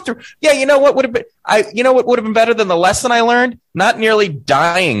going to go through. Yeah, you know what would have been better than the lesson I learned? Not nearly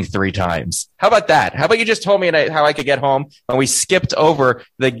dying 3 times. How about that? How about you just told me how I could get home, and we skipped over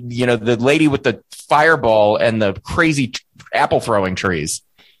the lady with the fireball and the crazy apple throwing trees.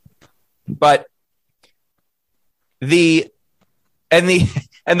 But the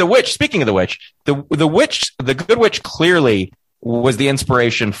witch, speaking of the witch, the good witch clearly was the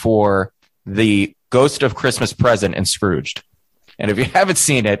inspiration for the Ghost of Christmas Present in Scrooged. And if you haven't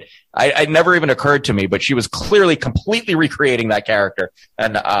seen it, it never even occurred to me, but she was clearly completely recreating that character.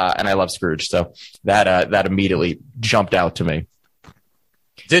 And I love Scrooge. So that immediately jumped out to me.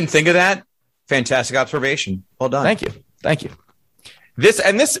 Didn't think of that. Fantastic observation. Well done. Thank you.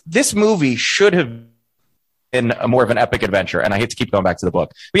 This movie should have been more of an epic adventure, and I hate to keep going back to the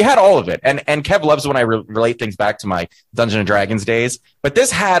book. We had all of it, and Kev loves when I relate things back to my Dungeons and Dragons days. But this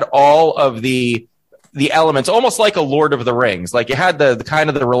had all of the elements, almost like a Lord of the Rings. Like, you had the kind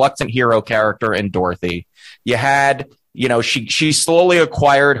of the reluctant hero character in Dorothy. You had you know, she slowly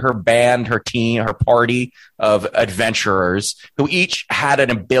acquired her band, her team, her party of adventurers who each had an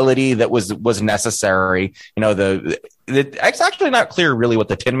ability that was necessary. You know, it's actually not clear really what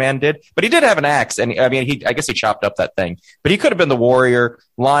the Tin Man did, but he did have an axe, and I mean, I guess he chopped up that thing. But he could have been the warrior.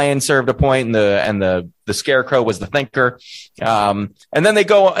 Lion served a point, and the Scarecrow was the thinker. And then they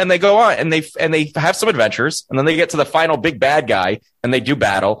go on, and they have some adventures, and then they get to the final big bad guy, and they do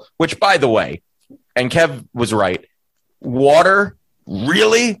battle. Which, by the way, and Kev was right. Water,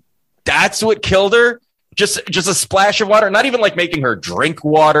 really? That's what killed her? Just a splash of water, not even like making her drink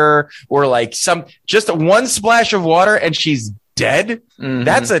water or like just one splash of water and she's dead. Mm-hmm.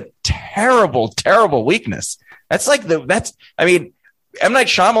 That's a terrible, terrible weakness. That's like I mean, M. Night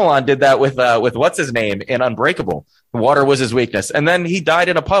Shyamalan did that with what's his name in Unbreakable. Water was his weakness, and then he died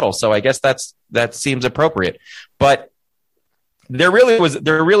in a puddle. So I guess that seems appropriate. But there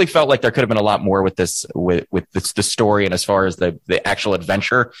really felt like there could have been a lot more with this, the story, and as far as the actual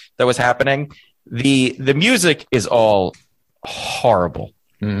adventure that was happening. The music is all horrible.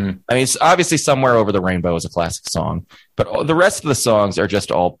 Mm-hmm. I mean, it's obviously Somewhere Over the Rainbow is a classic song, but the rest of the songs are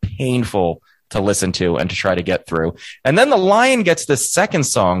just all painful to listen to and to try to get through. And then the Lion gets this second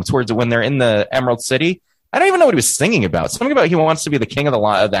song towards when they're in the Emerald City. I don't even know what he was singing about. Something about he wants to be the king of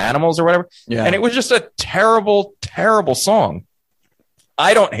the animals or whatever. Yeah. And it was just a terrible, terrible song.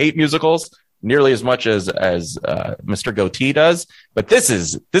 I don't hate musicals nearly as much as Mr. Goatee does, but this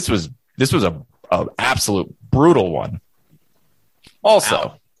was a absolute brutal one.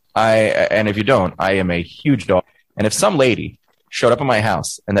 Also, wow. And if you don't, I am a huge dog. And if some lady showed up at my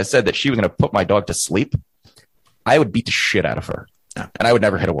house and that said that she was going to put my dog to sleep, I would beat the shit out of her. Yeah. And I would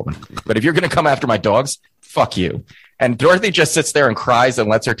never hit a woman. But if you're going to come after my dogs, fuck you. And Dorothy just sits there and cries and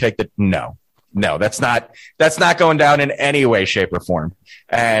lets her take no, that's not going down in any way, shape, or form.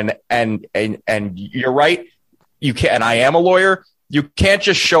 And you're right. You can't, and I am a lawyer. You can't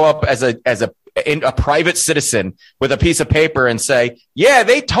just show up as a private citizen with a piece of paper and say, yeah,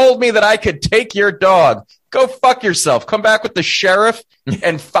 they told me that I could take your dog. Go fuck yourself. Come back with the sheriff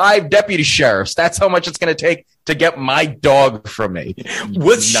and 5 deputy sheriffs. That's how much it's going to take to get my dog from me.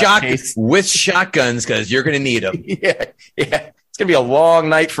 With shotguns, because you're going to need them. Yeah. It's going to be a long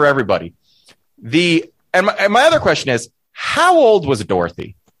night for everybody. My other question is, how old was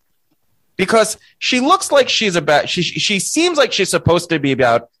Dorothy? Because she looks like she seems like she's supposed to be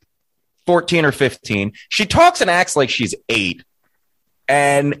about 14 or 15. She talks and acts like she's 8.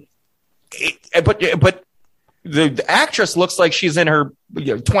 But the actress looks like she's in her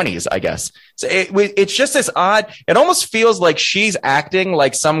 20s, I guess. So it's just this odd. It almost feels like she's acting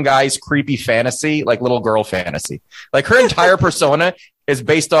like some guy's creepy fantasy, like little girl fantasy. Like her entire persona is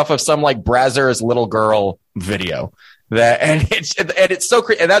based off of some like Brazzers little girl video. It's so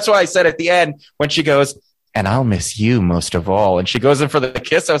creepy. And that's why I said at the end when she goes, and I'll miss you most of all, and she goes in for the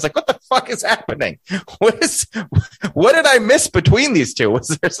kiss, I was like, what the fuck is happening? What did I miss between these two? Was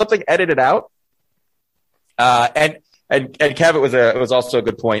there something edited out? And Kev, it was also a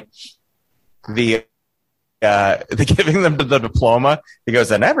good point. The giving them the diploma. He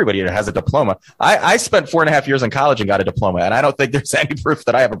goes, and everybody has a diploma. I spent 4.5 years in college and got a diploma, and I don't think there's any proof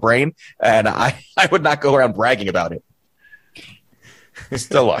that I have a brain, and I would not go around bragging about it.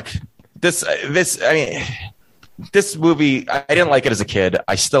 Still, look, this movie, I didn't like it as a kid.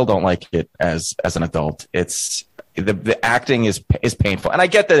 I still don't like it as an adult. It's the acting is painful, and I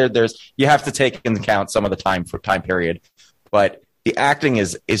get that you have to take into account some of the time period, but the acting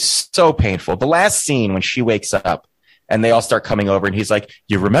is so painful. The last scene when she wakes up and they all start coming over and he's like,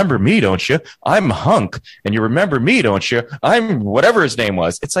 you remember me, don't you? I'm Hunk. And you remember me, don't you? I'm whatever his name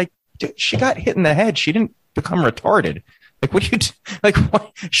was. It's like, dude, she got hit in the head. She didn't become retarded. Like,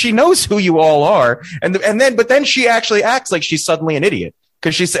 what? She knows who you all are. But then she actually acts like she's suddenly an idiot.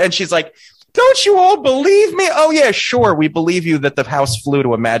 She's like, don't you all believe me? Oh yeah, sure. We believe you that the house flew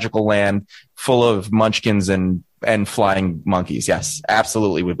to a magical land full of munchkins and flying monkeys. Yes,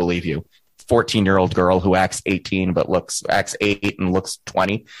 absolutely. We believe you. 14-year-old girl who acts 18, but acts 8 and looks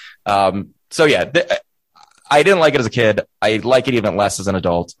 20. So yeah, I didn't like it as a kid. I like it even less as an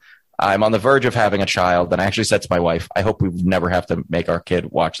adult. I'm on the verge of having a child, and I actually said to my wife, I hope we never have to make our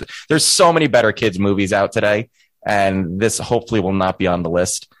kid watch it. There's so many better kids movies out today, and this hopefully will not be on the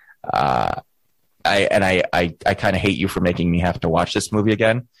list. I kind of hate you for making me have to watch this movie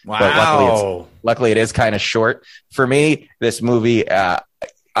again. Wow. But luckily it is kind of short. For me, this movie,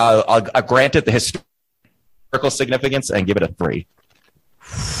 I'll grant it the historical significance and give it a 3.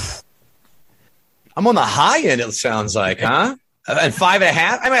 I'm on the high end, it sounds like, huh? And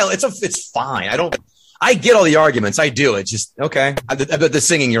 5.5. I mean, it's fine. I get all the arguments. I do. It's just, okay. But the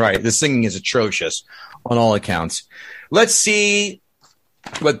singing, you're right. The singing is atrocious on all accounts. Let's see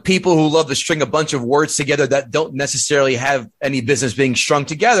what people who love to string a bunch of words together that don't necessarily have any business being strung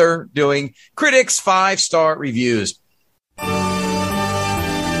together doing. Critics 5-star reviews.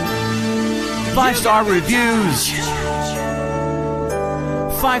 5-star reviews.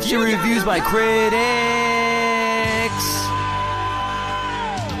 5-star reviews by critics.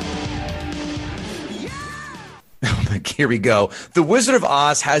 Here we go. The Wizard of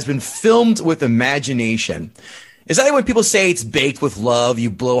Oz has been filmed with imagination. Is that when people say it's baked with love, you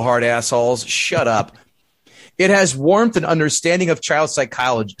blowhard assholes? Shut up. It has warmth and understanding of child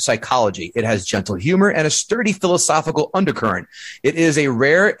psychology. It has gentle humor and a sturdy philosophical undercurrent. It is a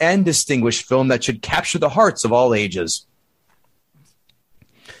rare and distinguished film that should capture the hearts of all ages.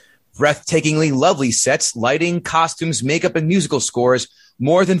 Breathtakingly lovely sets, lighting, costumes, makeup, and musical scores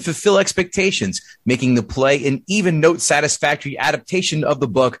more than fulfill expectations, making the play an even note satisfactory adaptation of the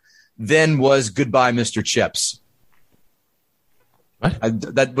book than was Goodbye, Mr. Chips. What?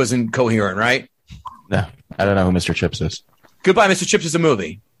 That wasn't coherent, right? No, I don't know who Mr. Chips is. Goodbye, Mr. Chips is a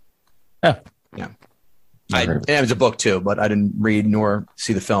movie. Oh. Yeah. And it was a book too, but I didn't read nor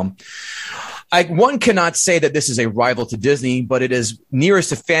see the film. One cannot say that this is a rival to Disney, but it is nearest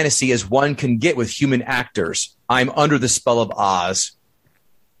to fantasy as one can get with human actors. I'm under the spell of Oz.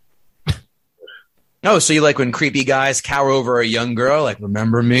 Oh, so you like when creepy guys cower over a young girl? Like,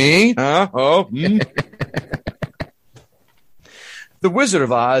 remember me? Huh? Oh. The Wizard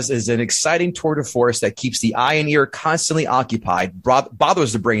of Oz is an exciting tour de force that keeps the eye and ear constantly occupied,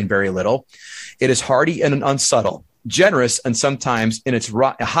 bothers the brain very little. It is hearty and unsubtle, generous, and sometimes in its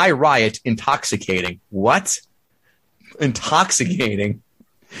high riot, intoxicating. What? Intoxicating.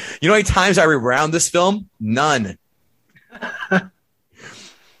 You know how many times I rewound this film? None.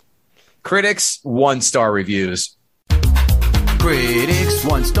 Critics 1-star reviews. Critics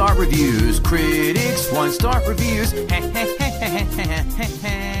 1-star reviews. Critics 1-star reviews.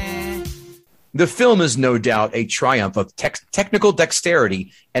 The film is no doubt a triumph of technical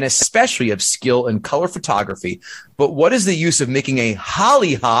dexterity and especially of skill in color photography. But what is the use of making a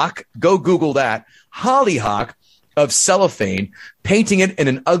hollyhock, go Google that, hollyhock of cellophane, painting it in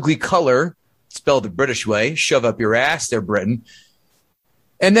an ugly color, spelled the British way, shove up your ass there, Britain,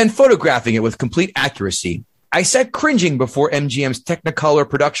 and then photographing it with complete accuracy? I sat cringing before MGM's Technicolor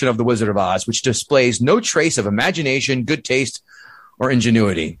production of The Wizard of Oz, which displays no trace of imagination, good taste, or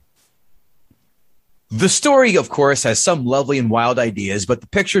ingenuity. The story, of course, has some lovely and wild ideas, but the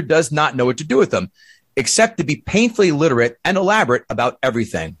picture does not know what to do with them, except to be painfully literate and elaborate about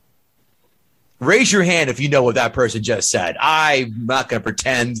everything. Raise your hand if you know what that person just said. I'm not going to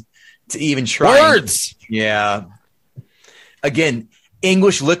pretend to even try. Words! Yeah. Again,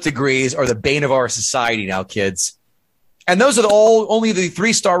 English lit degrees are the bane of our society now, kids. And those are only the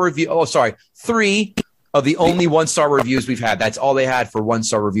 3-star review. Oh, sorry. 3 of the only 1-star reviews we've had. That's all they had for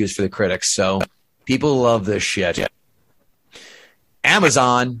 1-star reviews for the critics. So people love this shit.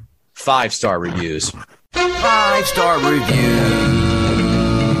 Amazon 5-star reviews. 5-star reviews.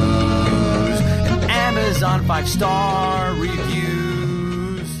 Amazon 5-star reviews.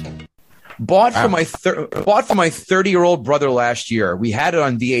 Bought for my 30-year-old brother last year. We had it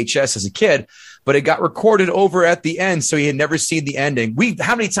on VHS as a kid, but it got recorded over at the end, so he had never seen the ending.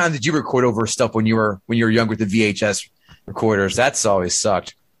 How many times did you record over stuff when you were young with the VHS recorders? That's always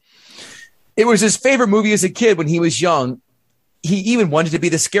sucked. It was his favorite movie as a kid when he was young. He even wanted to be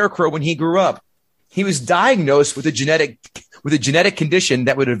the Scarecrow when he grew up. He was diagnosed with a genetic condition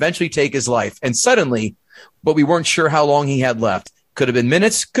that would eventually take his life, and suddenly, but we weren't sure how long he had left. Could have been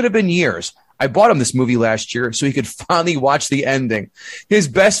minutes, could have been years. I bought him this movie last year so he could finally watch the ending. His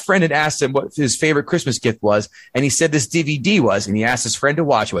best friend had asked him what his favorite Christmas gift was, and he said this DVD was, and he asked his friend to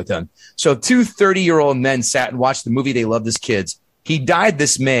watch it with him. So 2 30-year-old men sat and watched the movie they loved as kids. He died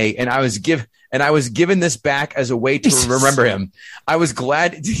this May, and I was given this back as a way to remember him. I was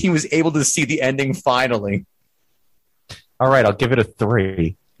glad he was able to see the ending finally. All right, I'll give it a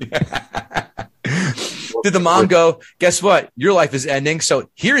 3. Did the mom go, guess what? Your life is ending,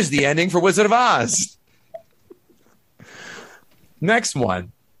 so here's the ending for Wizard of Oz. Next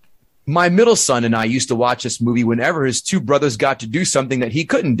one. My middle son and I used to watch this movie whenever his 2 brothers got to do something that he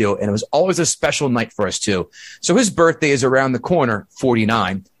couldn't do, and it was always a special night for us two. So his birthday is around the corner,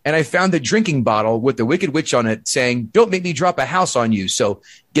 49, and I found the drinking bottle with the Wicked Witch on it saying, don't make me drop a house on you. So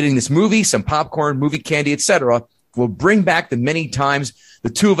getting this movie, some popcorn, movie candy, etc., will bring back the many times the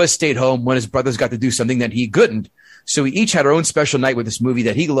 2 of us stayed home when his brothers got to do something that he couldn't. So we each had our own special night with this movie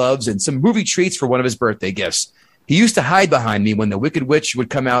that he loves and some movie treats for one of his birthday gifts. He used to hide behind me when the Wicked Witch would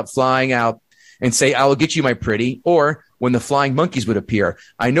come out flying out and say, I will get you, my pretty, or when the flying monkeys would appear.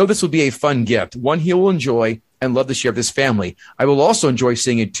 I know this will be a fun gift, one he will enjoy and love to share with his family. I will also enjoy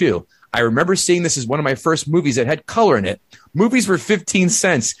seeing it too. I remember seeing this as one of my first movies that had color in it. Movies were 15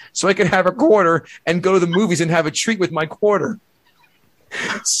 cents, so I could have a quarter and go to the movies and have a treat with my quarter.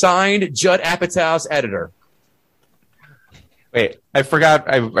 Signed, Judd Apatow's editor. Wait, I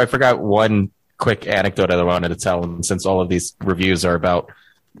forgot one quick anecdote I wanted to tell, and since all of these reviews are about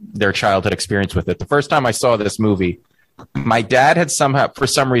their childhood experience with it. The first time I saw this movie, my dad had somehow, for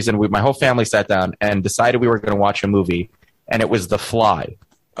some reason, my whole family sat down and decided we were going to watch a movie, and it was The Fly.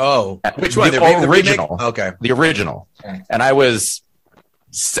 Oh, which one? The original. Okay. The original. Okay. And I was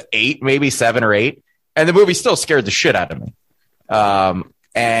 8, maybe 7 or 8, and the movie still scared the shit out of me.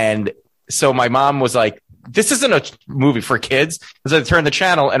 And so my mom was like, this isn't a movie for kids. So I turned the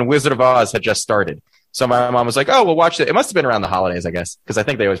channel and Wizard of Oz had just started. So my mom was like, oh, we'll watch it. It must have been around the holidays, I guess, because I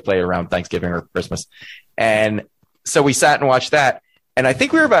think they always play it around Thanksgiving or Christmas. And so we sat and watched that. And I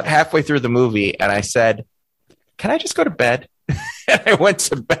think we were about halfway through the movie. And I said, can I just go to bed? And I went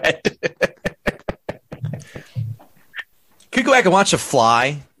to bed. Could you go back and watch The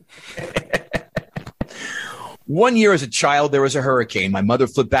Fly? One year as a child, there was a hurricane. My mother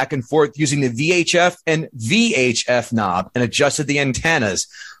flipped back and forth using the VHF and VHF knob and adjusted the antennas,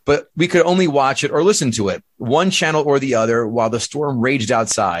 but we could only watch it or listen to it, one channel or the other, while the storm raged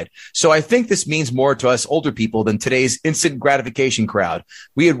outside. So I think this means more to us older people than today's instant gratification crowd.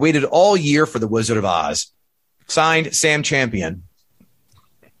 We had waited all year for The Wizard of Oz. Signed, Sam Champion.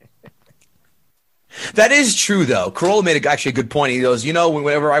 That is true, though. Corolla made actually a good point. He goes,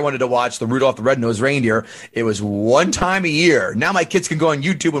 whenever I wanted to watch the Rudolph the Red-Nosed Reindeer, it was one time a year. Now my kids can go on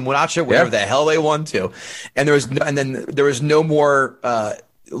YouTube and watch it whenever the hell they want to. And there was no more.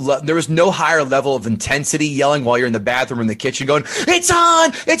 There was no higher level of intensity yelling while you're in the bathroom or in the kitchen going, it's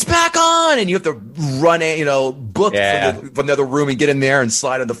on, it's back on. And you have to run, book from the other room and get in there and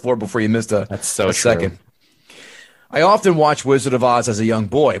slide on the floor before you missed a second. I often watched Wizard of Oz as a young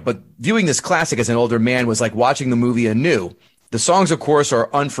boy, but viewing this classic as an older man was like watching the movie anew. The songs, of course, are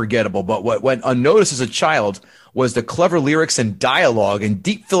unforgettable, but what went unnoticed as a child was the clever lyrics and dialogue and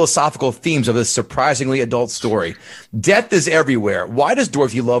deep philosophical themes of this surprisingly adult story. Death is everywhere. Why does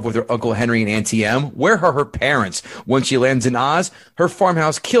Dorothy love with her Uncle Henry and Auntie Em? Where are her parents? When she lands in Oz, her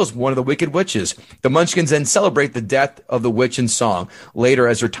farmhouse kills one of the wicked witches. The Munchkins then celebrate the death of the witch in song. Later,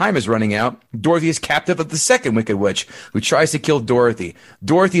 as her time is running out, Dorothy is captive of the second wicked witch, who tries to kill Dorothy.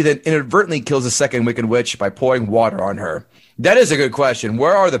 Dorothy then inadvertently kills the second wicked witch by pouring water on her. That is a good question.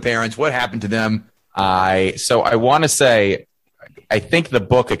 Where are the parents? What happened to them? I want to say, I think the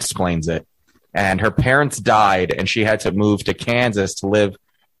book explains it. And her parents died, and she had to move to Kansas to live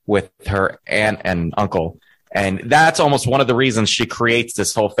with her aunt and uncle. And that's almost one of the reasons she creates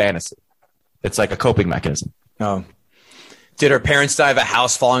this whole fantasy. It's like a coping mechanism. Oh. Did her parents die of a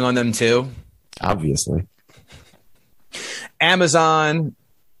house falling on them too? Obviously. Amazon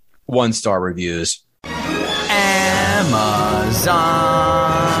 1-star reviews. Amazon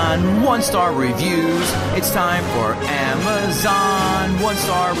 1-star reviews. It's time for Amazon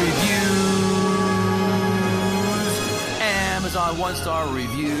 1-star reviews. Amazon 1-star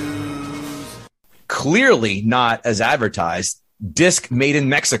reviews. Clearly not as advertised. Disc made in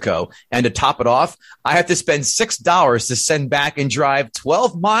Mexico. And to top it off, I have to spend $6 to send back and drive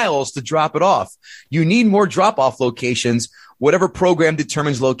 12 miles to drop it off. You need more drop-off locations. Whatever program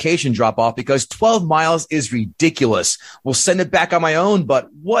determines location drop-off, because 12 miles is ridiculous. We'll send it back on my own,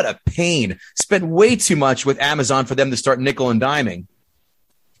 but what a pain. Spent way too much with Amazon for them to start nickel and diming.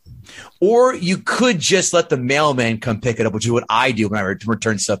 Or you could just let the mailman come pick it up, which is what I do when I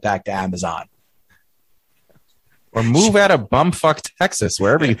return stuff back to Amazon. Or move out of bumfuck Texas,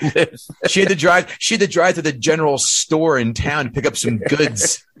 wherever you live. She had to drive to the general store in town to pick up some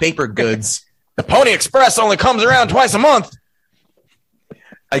goods, paper goods. The Pony Express only comes around twice a month.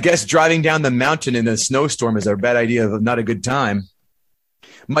 I guess driving down the mountain in a snowstorm is a bad idea, not a good time.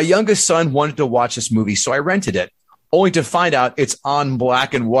 My youngest son wanted to watch this movie, so I rented it, only to find out it's on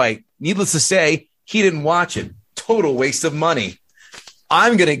black and white. Needless to say, he didn't watch it. Total waste of money.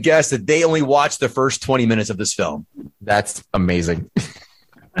 I'm going to guess that they only watched the first 20 minutes of this film. That's amazing.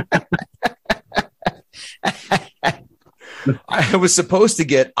 I was supposed to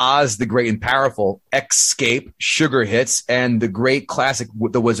get Oz the Great and Powerful, Escape, Sugar Hits, and the great classic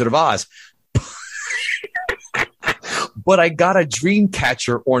The Wizard of Oz. But I got a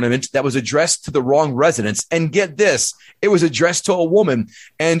Dreamcatcher ornament that was addressed to the wrong residence. And get this, it was addressed to a woman,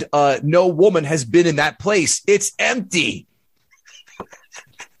 and no woman has been in that place. It's empty.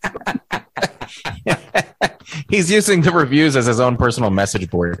 He's using the reviews as his own personal message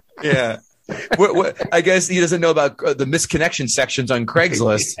board. Yeah. I guess he doesn't know about the misconnection sections on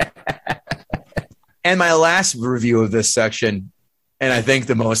Craigslist. And my last review of this section, and I think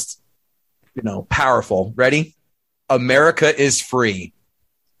the most, powerful. Ready? America is free.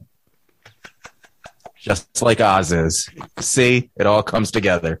 Just like Oz is. See, it all comes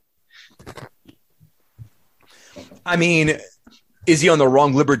together. I mean, is he on the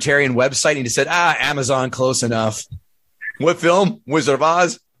wrong libertarian website? And he said, Amazon, close enough. What film? Wizard of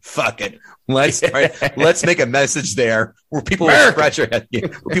Oz? Fuck it. Let's make a message there where people will scratch their head. Yeah,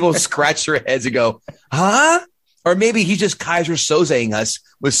 where people scratch their heads and go, huh? Or maybe he's just Kaiser Sozeing us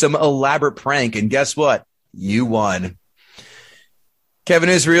with some elaborate prank. And guess what? You won. Kevin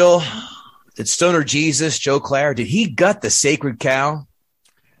Israel, did Stoner Jesus, Joe Clare, did he gut the sacred cow?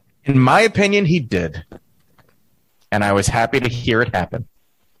 In my opinion, he did. And I was happy to hear it happen.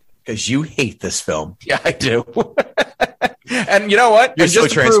 Because you hate this film. Yeah, I do. And you know what? You're so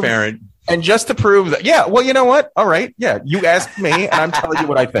transparent. And just to prove that, yeah, well, you know what? All right. Yeah, you asked me, and I'm telling you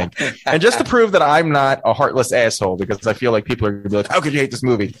what I think. And just to prove that I'm not a heartless asshole, because I feel like people are going to be like, how could you hate this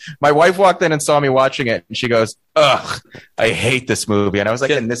movie? My wife walked in and saw me watching it, and she goes, ugh, I hate this movie. And I was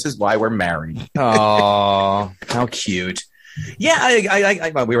like, and this is why we're married. Oh, how cute. Yeah,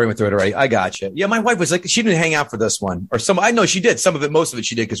 we were through it already. I got you. Yeah, my wife was like, she didn't hang out for this one. I know she did. Some of it, most of it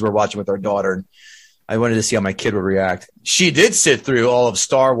she did because we were watching with our daughter. And I wanted to see how my kid would react. She did sit through all of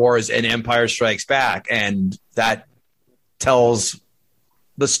Star Wars and Empire Strikes Back, and that tells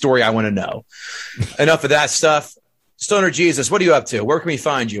the story I want to know. Enough of that stuff. Stoner Jesus, what are you up to? Where can we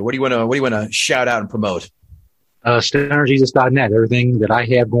find you? What do you want to shout out and promote? StonerJesus.net. Everything that I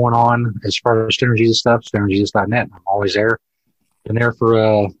have going on as far as Stoner Jesus stuff, StonerJesus.net. I'm always there. Been there for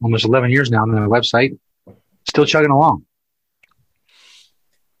almost 11 years now on the website. Still chugging along.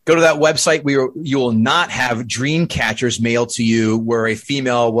 Go to that website where you will not have dream catchers mailed to you where a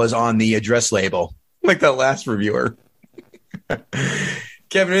female was on the address label, like that last reviewer.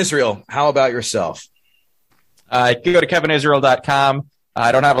 Kevin Israel, how about yourself? You can go to kevinisrael.com.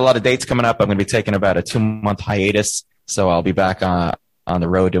 I don't have a lot of dates coming up. I'm going to be taking about a 2-month hiatus, so I'll be back on the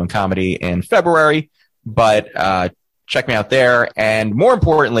road doing comedy in February. But check me out there. And more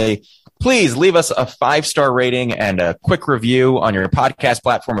importantly, please leave us a 5-star rating and a quick review on your podcast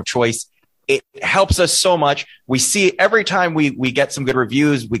platform of choice. It helps us so much. We see every time we get some good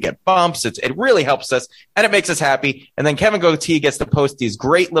reviews, we get bumps. It really helps us, and it makes us happy. And then Kevin Goatee gets to post these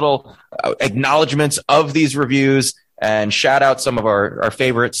great little acknowledgments of these reviews and shout out some of our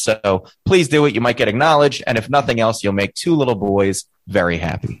favorites. So please do it. You might get acknowledged. And if nothing else, you'll make 2 little boys very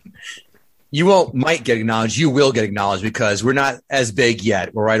happy. You might get acknowledged. You will get acknowledged because we're not as big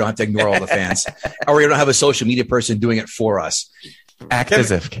yet where I don't have to ignore all the fans or we don't have a social media person doing it for us. Act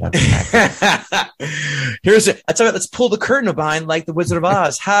as if, Kevin. Let's pull the curtain behind like the Wizard of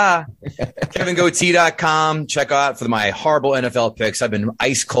Oz. Ha! KevinGoatee.com. Check out for my horrible NFL picks. I've been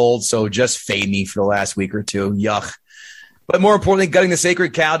ice cold, so just fade me for the last week or two. Yuck. But more importantly,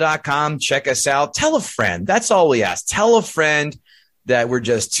 GuttingTheSacredCow.com. Check us out. Tell a friend. That's all we ask. Tell a friend that we're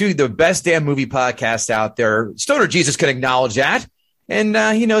just the best damn movie podcast out there. Stoner Jesus can acknowledge that. And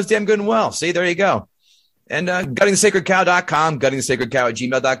he knows damn good and well. See, there you go. And GuttingTheSacredCow.com,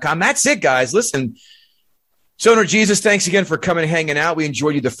 GuttingTheSacredCow@gmail.com. That's it, guys. Listen, Stoner Jesus, thanks again for coming and hanging out. We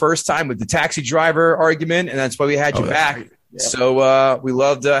enjoyed you the first time with the taxi driver argument, and that's why we had you back. Yeah. So we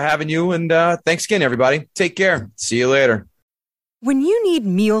loved having you, and thanks again, everybody. Take care. See you later. When you need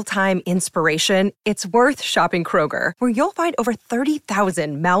mealtime inspiration, it's worth shopping Kroger, where you'll find over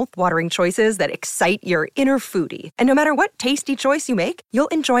 30,000 mouth-watering choices that excite your inner foodie. And no matter what tasty choice you make, you'll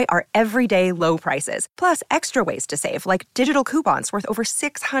enjoy our everyday low prices, plus extra ways to save, like digital coupons worth over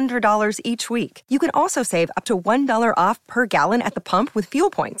 $600 each week. You can also save up to $1 off per gallon at the pump with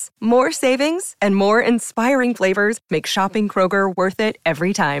fuel points. More savings and more inspiring flavors make shopping Kroger worth it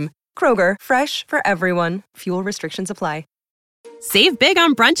every time. Kroger, fresh for everyone. Fuel restrictions apply. Save big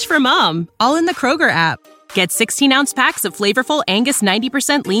on brunch for mom, all in the Kroger app. Get 16-ounce packs of flavorful Angus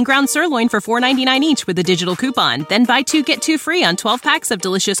 90% lean ground sirloin for $4.99 each with a digital coupon. Then buy 2, get 2 free on 12 packs of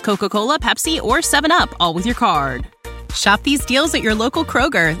delicious Coca-Cola, Pepsi, or 7-Up, all with your card. Shop these deals at your local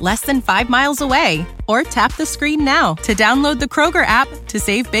Kroger, less than 5 miles away. Or tap the screen now to download the Kroger app to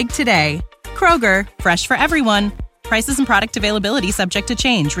save big today. Kroger, fresh for everyone. Prices and product availability subject to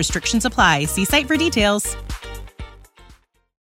change. Restrictions apply. See site for details.